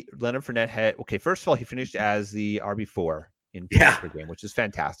total, Leonard Fournette had first of all, he finished as the RB4 in per game, which is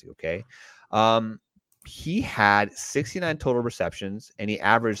fantastic. Okay. He had 69 total receptions and he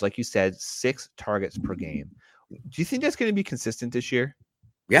averaged, like you said, 6 targets per game. Do you think that's going to be consistent this year?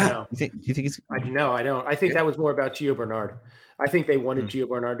 Yeah. No. Do you think it's No, I don't. I think that was more about Gio Bernard. I think they wanted Gio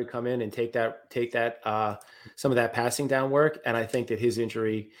Bernard to come in and take that some of that passing down work, and I think that his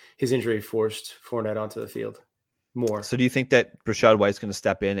injury forced Fournette onto the field more. So do you think that Rachaad White's going to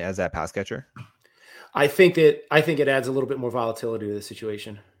step in as that pass catcher? I think it adds a little bit more volatility to the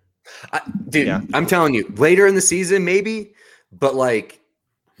situation. I'm telling you, later in the season maybe, but like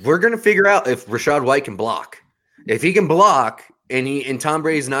we're going to figure out if Rachaad White can block. If he can block and Tom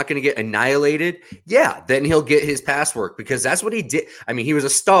Brady's not going to get annihilated, then he'll get his pass work because that's what he did. I mean, he was a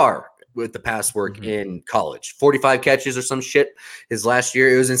star with the pass work in college, 45 catches or some shit his last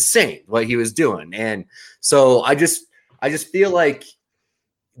year. It was insane what he was doing. And so I just feel like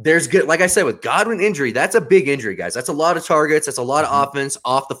there's good, like I said, with Godwin injury, that's a big injury, guys. That's a lot of targets. That's a lot of offense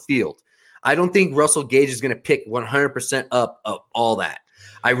off the field. I don't think Russell Gage is going to pick 100% up of all that.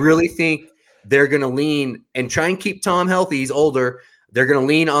 I really think they're going to lean and try and keep Tom healthy. He's older. They're going to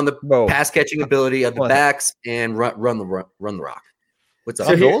lean on the pass catching ability of the backs and run the rock. What's up?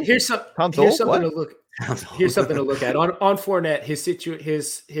 So here's something to look. Here's something to look at on Fournette,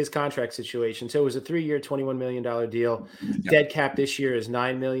 his contract situation. So it was a 3-year, $21 million deal. Dead cap this year is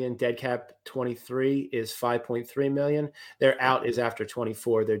 $9 million. Dead cap 23 is $5.3 million. Their out is after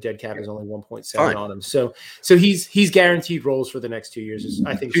 24. Their dead cap is only 1.7 on them. So he's guaranteed roles for the next 2 years.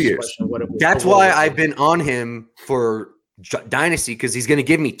 I think 2 years. That's why I've been on him for Dynasty, because he's going to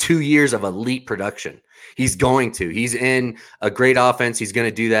give me 2 years of elite production. He's going to. He's in a great offense. He's going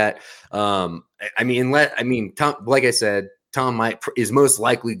to do that. Tom, like I said, Tom is most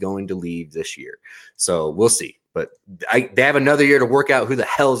likely going to leave this year. So we'll see. But they have another year to work out who the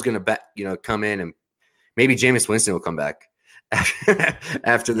hell is going to come in, and maybe Jameis Winston will come back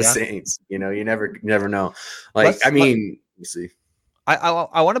after the Saints. You never know. We'll see.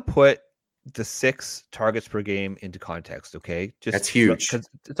 I want to put the 6 targets per game into context. Okay, that's huge. Because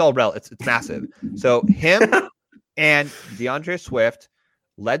it's all relative. It's massive. So him and DeAndre Swift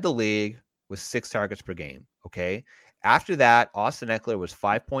led the league with 6 targets per game. Okay. After that, Austin Eckler was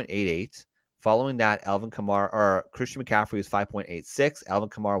 5.88. Following that, Christian McCaffrey was 5.86. Alvin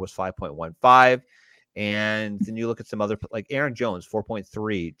Kamara was 5.15. And then you look at some other, like Aaron Jones,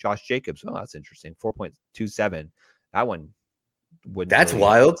 4.3. Josh Jacobs, oh, that's interesting, 4.27. That one wouldn't. That's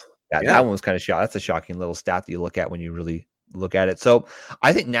wild. That one was kind of shocking. That's a shocking little stat that you look at when you really look at it. So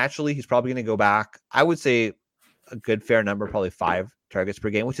I think naturally he's probably going to go back. I would say a good fair number, probably 5 targets per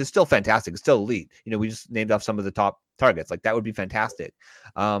game, which is still fantastic. It's still elite. We just named off some of the top targets. Like that would be fantastic.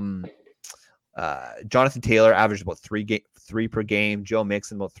 Jonathan Taylor averaged about 3 per game. Joe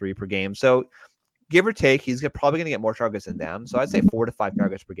Mixon about 3 per game. So give or take, he's probably going to get more targets than them. So I'd say 4 to 5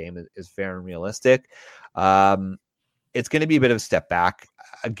 targets per game is fair and realistic. It's going to be a bit of a step back.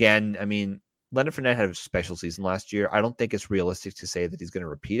 Again, Leonard Fournette had a special season last year. I don't think it's realistic to say that he's going to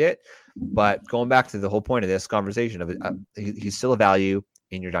repeat it. But going back to the whole point of this conversation, he's still a value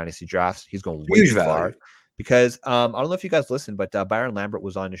in your dynasty drafts. He's going way too far. Because I don't know if you guys listened, but Byron Lambert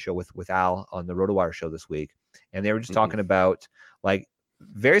was on the show with Al on the RotoWire show this week. And they were just talking about like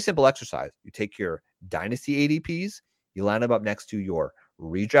very simple exercise. You take your dynasty ADPs, you line them up next to your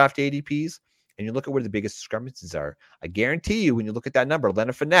redraft ADPs, and you look at where the biggest discrepancies are. I guarantee you, when you look at that number,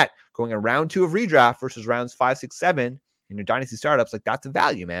 Leonard Fournette going in round 2 of redraft versus rounds 5, 6, 7 in your dynasty startups, like that's a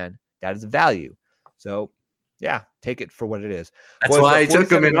value, man. That is a value. So yeah, take it for what it is. That's why I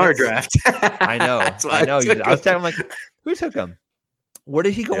took him in our draft. I know. I was telling him, like, who took him? Where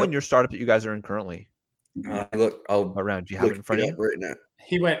did he go in your startup that you guys are in currently? Look, around. Do you have it in front of you right now?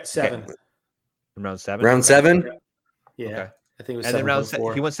 He went 7. Okay. Round 7. Round 7. Yeah. Okay. I think it was. And then round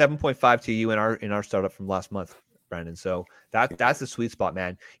 7, he went 7.5 to you in our startup from last month, Brandon. So that's the sweet spot,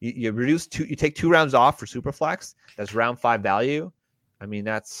 man. You reduce 2. You take 2 rounds off for Superflex. That's round 5 value.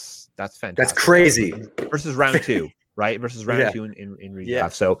 That's fantastic. That's crazy. Versus round 2, right? Versus round 2 in redraft. Yeah.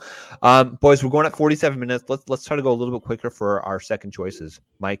 So, boys, we're going at 47 minutes. Let's try to go a little bit quicker for our second choices.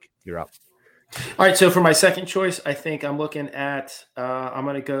 Mike, you're up. All right. So for my second choice, I think I'm looking at. I'm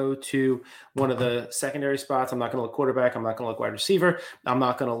going to go to one of the secondary spots. I'm not going to look quarterback. I'm not going to look wide receiver. I'm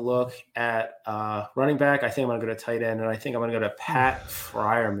not going to look at running back. I think I'm going to go to tight end, and I think I'm going to go to Pat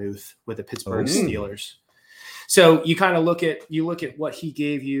Freiermuth with the Pittsburgh Steelers. So you kind of look at what he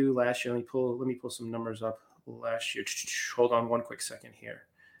gave you last year. Let me pull some numbers up last year. Hold on one quick second here.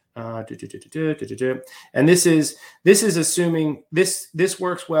 And this is assuming this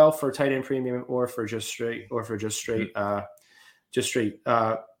works well for tight end premium or for just straight single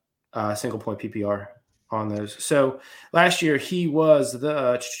point PPR on those. So last year he was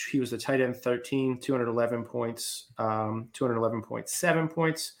the tight end 13, 211 points, 211.7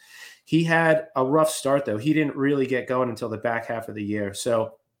 points. He had a rough start, though. He didn't really get going until the back half of the year.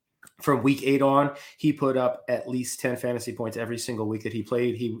 So from week 8 on, he put up at least 10 fantasy points every single week that he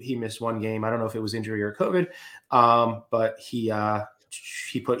played. He missed one game. I don't know if it was injury or COVID, but he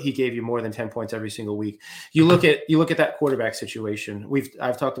gave you more than 10 points every single week. You look at that quarterback situation.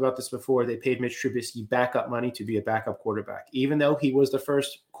 I've talked about this before. They paid Mitch Trubisky backup money to be a backup quarterback. Even though he was the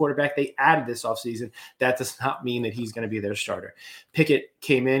first quarterback they added this offseason, that does not mean that he's going to be their starter. Pickett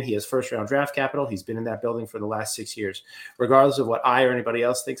came in. He has first-round draft capital. He's been in that building for the last 6 years. Regardless of what I or anybody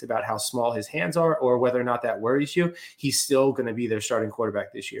else thinks about how small his hands are or whether or not that worries you, he's still going to be their starting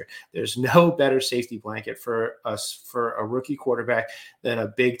quarterback this year. There's no better safety blanket for a rookie quarterback than a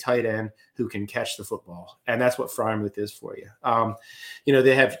big tight end who can catch the football. And that's what Freiermuth is for you.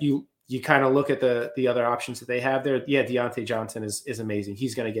 They have you kind of look at the other options that they have there. Yeah, Deontay Johnson is amazing.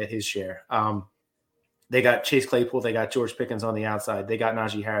 He's going to get his share. They got Chase Claypool. They got George Pickens on the outside. They got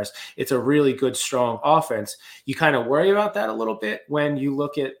Najee Harris. It's a really good, strong offense. You kind of worry about that a little bit when you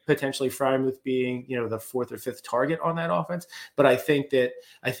look at potentially Freiermuth being, the fourth or fifth target on that offense. But I think that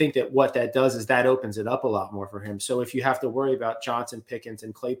what that does is that opens it up a lot more for him. So if you have to worry about Johnson, Pickens,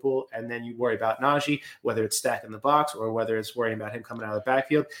 and Claypool, and then you worry about Najee, whether it's stacking the box or whether it's worrying about him coming out of the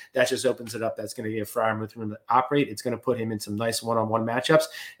backfield, that just opens it up. That's going to give Freiermuth room to operate. It's going to put him in some nice one-on-one matchups.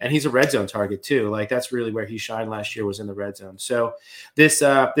 And he's a red zone target too. Like that's really where he shined last year, was in the red zone. So this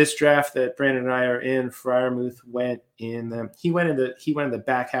draft that Brandon and I are in, Freiermuth went in the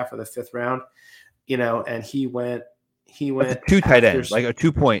back half of the 5th round, and he went two tight ends, like a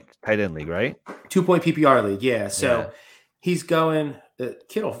 2-point tight end league, right? 2-point PPR league, yeah. So he's going.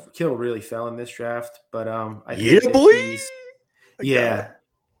 Kittle really fell in this draft, but I think boy,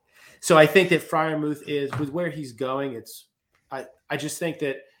 So I think that Freiermuth is, with where he's going, I just think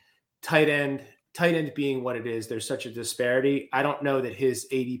that tight end being what it is, there's such a disparity. I don't know that his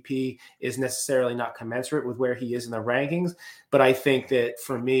ADP is necessarily not commensurate with where he is in the rankings, but I think that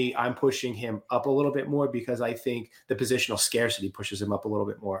for me, I'm pushing him up a little bit more because I think the positional scarcity pushes him up a little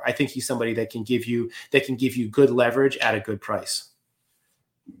bit more. I think he's somebody that can give you good leverage at a good price.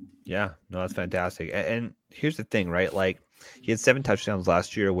 Yeah, no, that's fantastic. And here's the thing, right? Like he had 7 touchdowns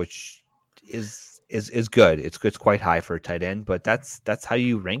last year, which is good. It's quite high for a tight end, but that's how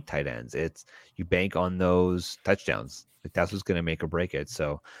you rank tight ends. It's you bank on those touchdowns. Like that's what's going to make or break it.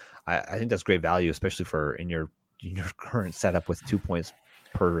 So I think that's great value, especially for in your current setup with 2 points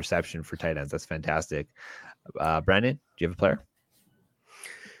per reception for tight ends. That's fantastic. Brandon, do you have a player?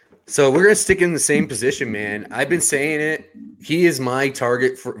 So we're going to stick in the same position, man. I've been saying it. He is my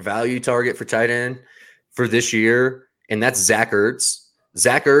value target for tight end for this year, and that's Zach Ertz.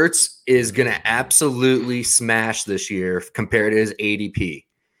 Zach Ertz is going to absolutely smash this year compared to his ADP.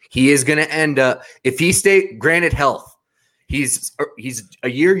 He is going to end up, if he stay granted health, he's a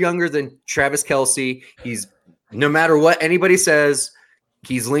year younger than Travis Kelce. He's, no matter what anybody says,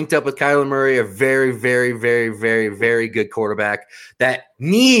 he's linked up with Kyler Murray, a very, very, very, very, very good quarterback that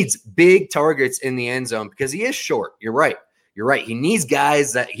needs big targets in the end zone because he is short. You're right. He needs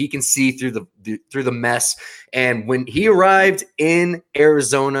guys that he can see through the mess. And when he arrived in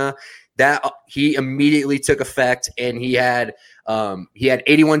Arizona, that he immediately took effect, and he had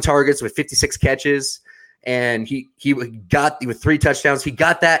 81 targets with 56 catches, and he got with 3 touchdowns. He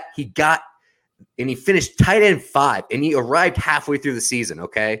got that. And he finished tight end 5, and he arrived halfway through the season,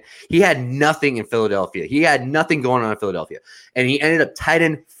 okay? He had nothing in Philadelphia. He had nothing going on in Philadelphia, and he ended up tight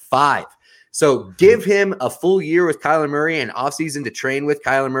end 5. So give him a full year with Kyler Murray and offseason to train with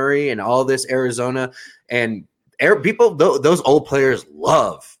Kyler Murray and all this Arizona. And people, those old players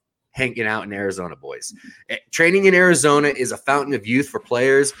love hanging out in Arizona, boys. Training in Arizona is a fountain of youth for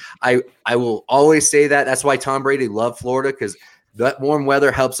players. I will always say that. That's why Tom Brady loved Florida, because that warm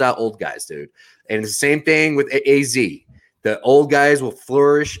weather helps out old guys, dude. And it's the same thing with AZ. The old guys will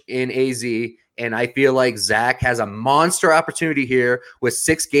flourish in AZ. And I feel like Zach has a monster opportunity here with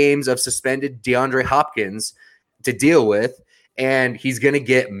 6 games of suspended DeAndre Hopkins to deal with. And he's going to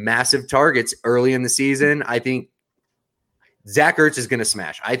get massive targets early in the season. I think Zach Ertz is going to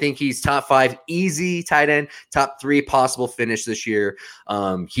smash. I think he's top 5 easy tight end, top 3 possible finish this year.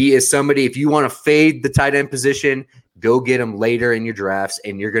 He is somebody, if you want to fade the tight end position, go get him later in your drafts.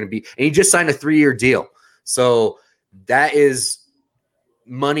 And you're going to be, and he just signed a 3-year deal. So that is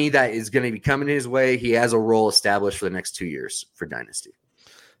money that is going to be coming his way. He has a role established for the next 2 years for Dynasty.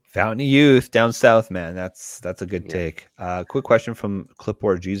 Fountain of youth down south, man. That's a good take. Quick question from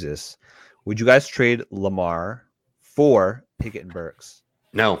Clipboard Jesus. Would you guys trade Lamar for Pickett and Burks?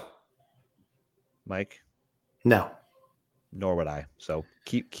 No. Mike? No. Nor would I. So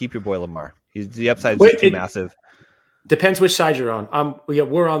keep your boy Lamar. The upside is too massive. Depends which side you're on.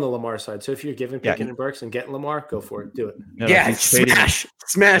 We're on the Lamar side. So if you're giving Pickett and Burks and getting Lamar, go for it. Do it. Smash.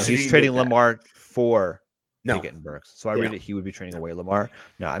 He's trading Lamar for Pickett and Burks. So I read it. He would be trading away Lamar.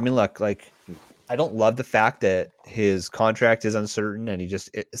 No, I mean, look, like I don't love the fact that his contract is uncertain and he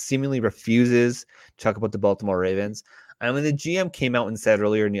seemingly refuses to talk about the Baltimore Ravens. I mean, the GM came out and said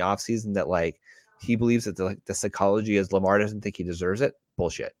earlier in the offseason that like he believes that the psychology is Lamar doesn't think he deserves it.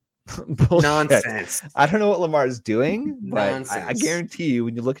 Bullshit. Nonsense. I don't know what Lamar is doing, but I guarantee you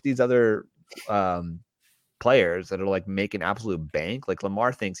when you look at these other players that are like making absolute bank, like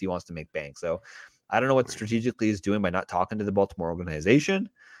Lamar thinks he wants to make bank. So I don't know what strategically he's doing by not talking to the Baltimore organization,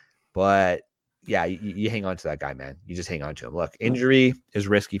 but yeah, you hang on to that guy, man. You just hang on to him. Look, injury is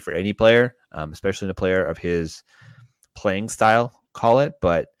risky for any player, especially in a player of his playing style, call it.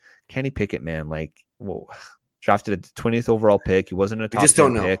 But Kenny Pickett, man, like, whoa, drafted a 20th overall pick. He wasn't a top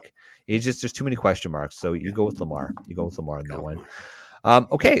 10 pick there's too many question marks. So you go with Lamar. You go with Lamar on that one.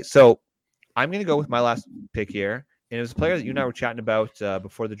 Okay, so I'm going to go with my last pick here. And it was a player that you and I were chatting about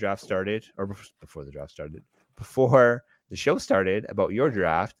before the draft started, or before the show started, about your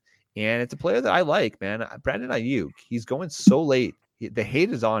draft. And it's a player that I like, man. Brandon Ayuk. He's going so late. The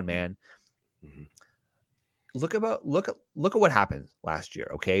hate is on, man. Mm-hmm. Look at what happened last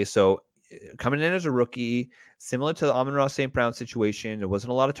year. Okay, so coming in as a rookie, similar to the Amon-Ra St. Brown situation, there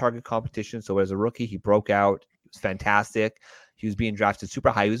wasn't a lot of target competition. So as a rookie, he broke out. It was fantastic. He was being drafted super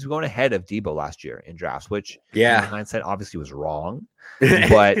high. He was going ahead of Debo last year in drafts, which in hindsight obviously was wrong.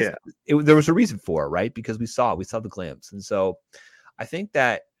 But there was a reason for it, right? Because we saw the glimpse. And so I think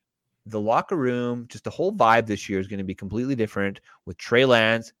that the locker room, just the whole vibe this year is going to be completely different with Trey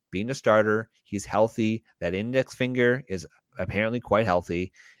Lance being a starter. He's healthy. That index finger is apparently quite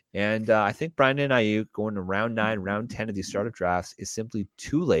healthy. And I think Brandon Ayuk going to round 9, round 10 of these startup drafts is simply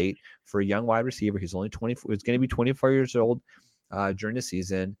too late for a young wide receiver. He's only 24. He's going to be 24 years old during the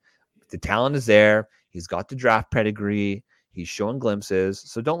season. The talent is there. He's got the draft pedigree. He's showing glimpses.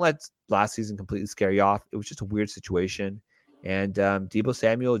 So don't let last season completely scare you off. It was just a weird situation. And Deebo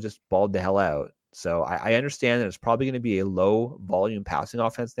Samuel just balled the hell out. So I understand that it's probably going to be a low volume passing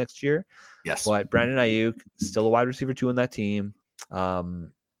offense next year. Yes. But Brandon Ayuk, still a wide receiver 2 on that team.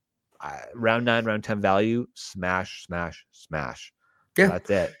 Round 9, round 10 value, smash. Yeah. So that's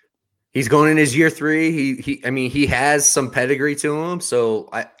it. He's going in his year 3. He has some pedigree to him. So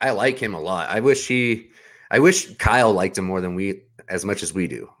I like him a lot. I wish Kyle liked him more than as much as we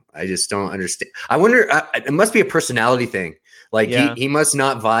do. I just don't understand. I wonder, it must be a personality thing. Like he must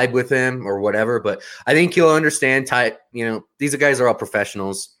not vibe with him or whatever, but I think he'll understand these guys are all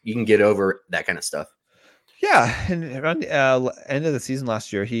professionals. You can get over that kind of stuff. Yeah. And around the end of the season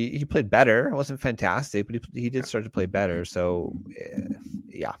last year, he played better. It wasn't fantastic, but he did start to play better. So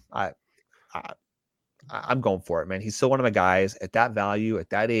yeah, I'm going for it, man. He's still one of my guys at that value, at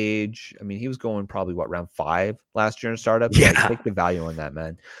that age. I mean, he was going probably round 5 last year in startup. Yeah. Like, take the value on that,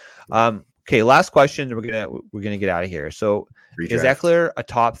 man. Okay, last question. We're gonna get out of here. So, redraft. Is Eckler a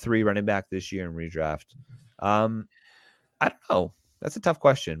top 3 running back this year in redraft? I don't know. That's a tough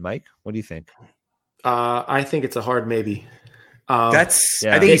question, Mike. What do you think? I think it's a hard maybe. I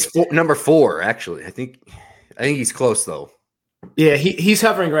think he's number 4. Actually, I think he's close though. Yeah, he's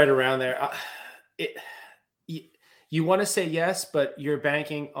hovering right around there. You want to say yes, but you're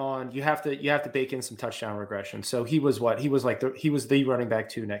banking on you have to bake in some touchdown regression. So he was the running back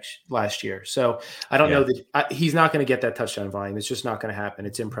 2 last year. So I don't know that he's not going to get that touchdown volume. It's just not going to happen.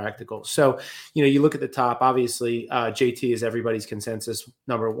 It's impractical. So you look at the top. Obviously, JT is everybody's consensus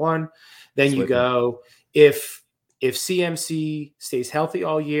number 1. Then you go if CMC stays healthy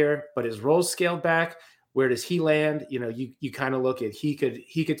all year, but his role's scaled back. Where does he land? You kind of look at he could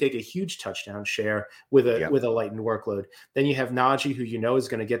take a huge touchdown share with a lightened workload. Then you have Najee, who is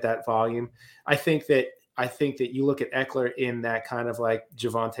going to get that volume. I think that you look at Eckler in that kind of like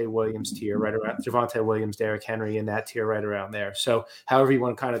Javonte Williams tier, right around Javonte Williams, Derrick Henry in that tier, right around there. So however you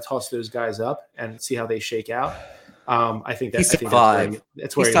want to kind of toss those guys up and see how they shake out. I think that's top 5.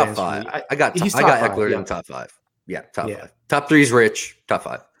 That's where he's top 5. I got Eckler in top 5. Yeah, top 5. Top 3 is Rich. Top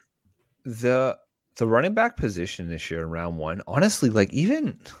 5. The running back position this year in round 1, honestly, like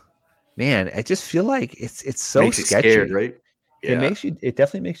I just feel like it's so makes sketchy, you scared, right? Yeah. It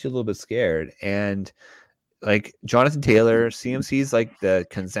definitely makes you a little bit scared. And like Jonathan Taylor, CMC is like the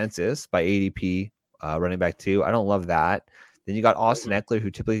consensus by ADP running back 2. I don't love that. Then you got Austin Eckler, who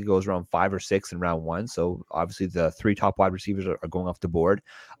typically goes around 5 or 6 in round 1. So obviously the 3 top wide receivers are going off the board.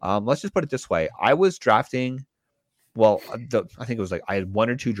 Let's just put it this way. I was drafting. Well, I think it was like I had 1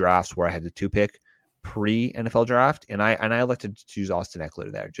 or 2 drafts where I had the 2 pick pre-NFL draft, and I elected to choose Austin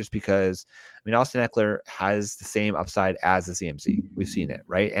Eckler there just because Austin Eckler has the same upside as the CMC. We've seen it,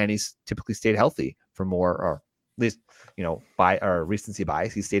 right? And he's typically stayed healthy for more, or at least by our recency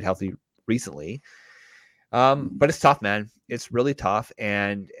bias, he stayed healthy recently. But it's tough, man. It's really tough,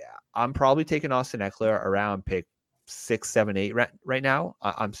 and I'm probably taking Austin Eckler around pick 6, 7, 8 right now.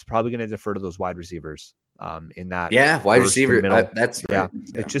 I'm probably going to defer to those wide receivers. In that wide receiver, that's right.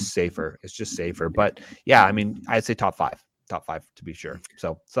 It's just safer. But I'd say top 5 to be sure.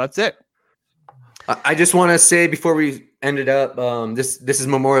 So that's it. I just want to say before we end it up, this is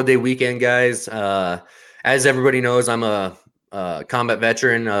Memorial Day weekend, guys. As everybody knows, I'm a combat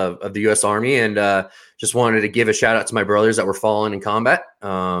veteran of the U.S. Army, and just wanted to give a shout out to my brothers that were fallen in combat.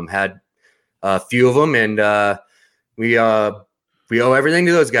 Had a few of them, and we owe everything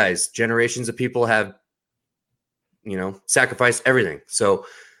to those guys. Generations of people have sacrifice everything. So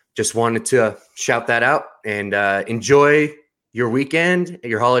just wanted to shout that out and enjoy your weekend,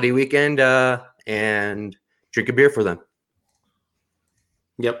 your holiday weekend, and drink a beer for them.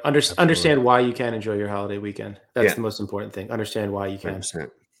 Yep. Understand why you can enjoy your holiday weekend. That's the most important thing. Understand why you can. 100%.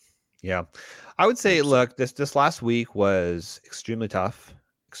 Yeah. I would say, look, this last week was extremely tough.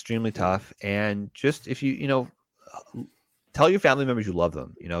 And just if you tell your family members you love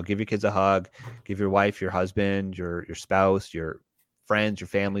them, give your kids a hug, give your wife, your husband, your spouse, your friends, your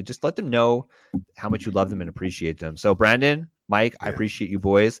family, just let them know how much you love them and appreciate them. So Brandon, Mike, I appreciate you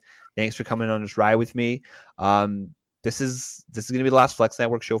boys. Thanks for coming on this ride with me. This is going to be the last Flex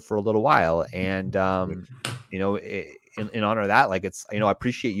Network show for a little while. And, in honor of that, like I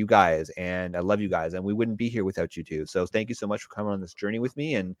appreciate you guys and I love you guys and we wouldn't be here without you two. So thank you so much for coming on this journey with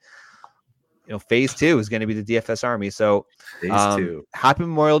me. And, phase 2 is going to be the DFS Army. So phase 2. Happy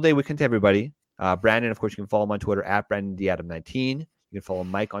Memorial Day weekend to everybody. Brandon, of course, you can follow him on Twitter at BrandonDAdam19. You can follow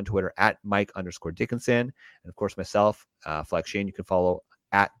Mike on Twitter at Mike_Dickinson. And of course, myself, Flex Shane, you can follow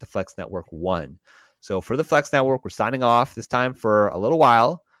at the Flex Network 1. So for the Flex Network, we're signing off this time for a little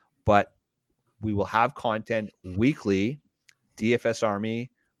while, but we will have content weekly, DFS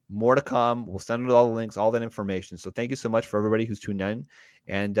Army, more to come. We'll send out all the links, all that information. So thank you so much for everybody who's tuned in.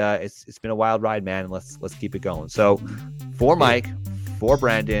 And it's been a wild ride, man. And let's keep it going. So for Mike, for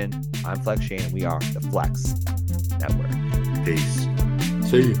Brandon, I'm Flex Shane, and we are the Flex Network. Peace.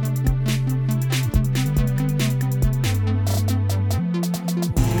 See you.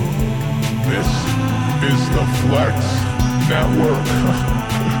 This is the Flex Network.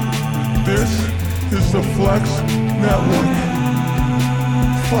 This is the Flex Network.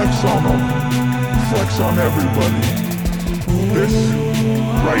 Flex on them. Flex on everybody. This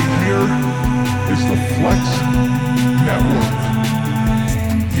right here is the Flex Network.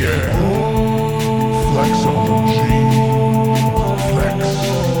 Yeah. Flex on them, G.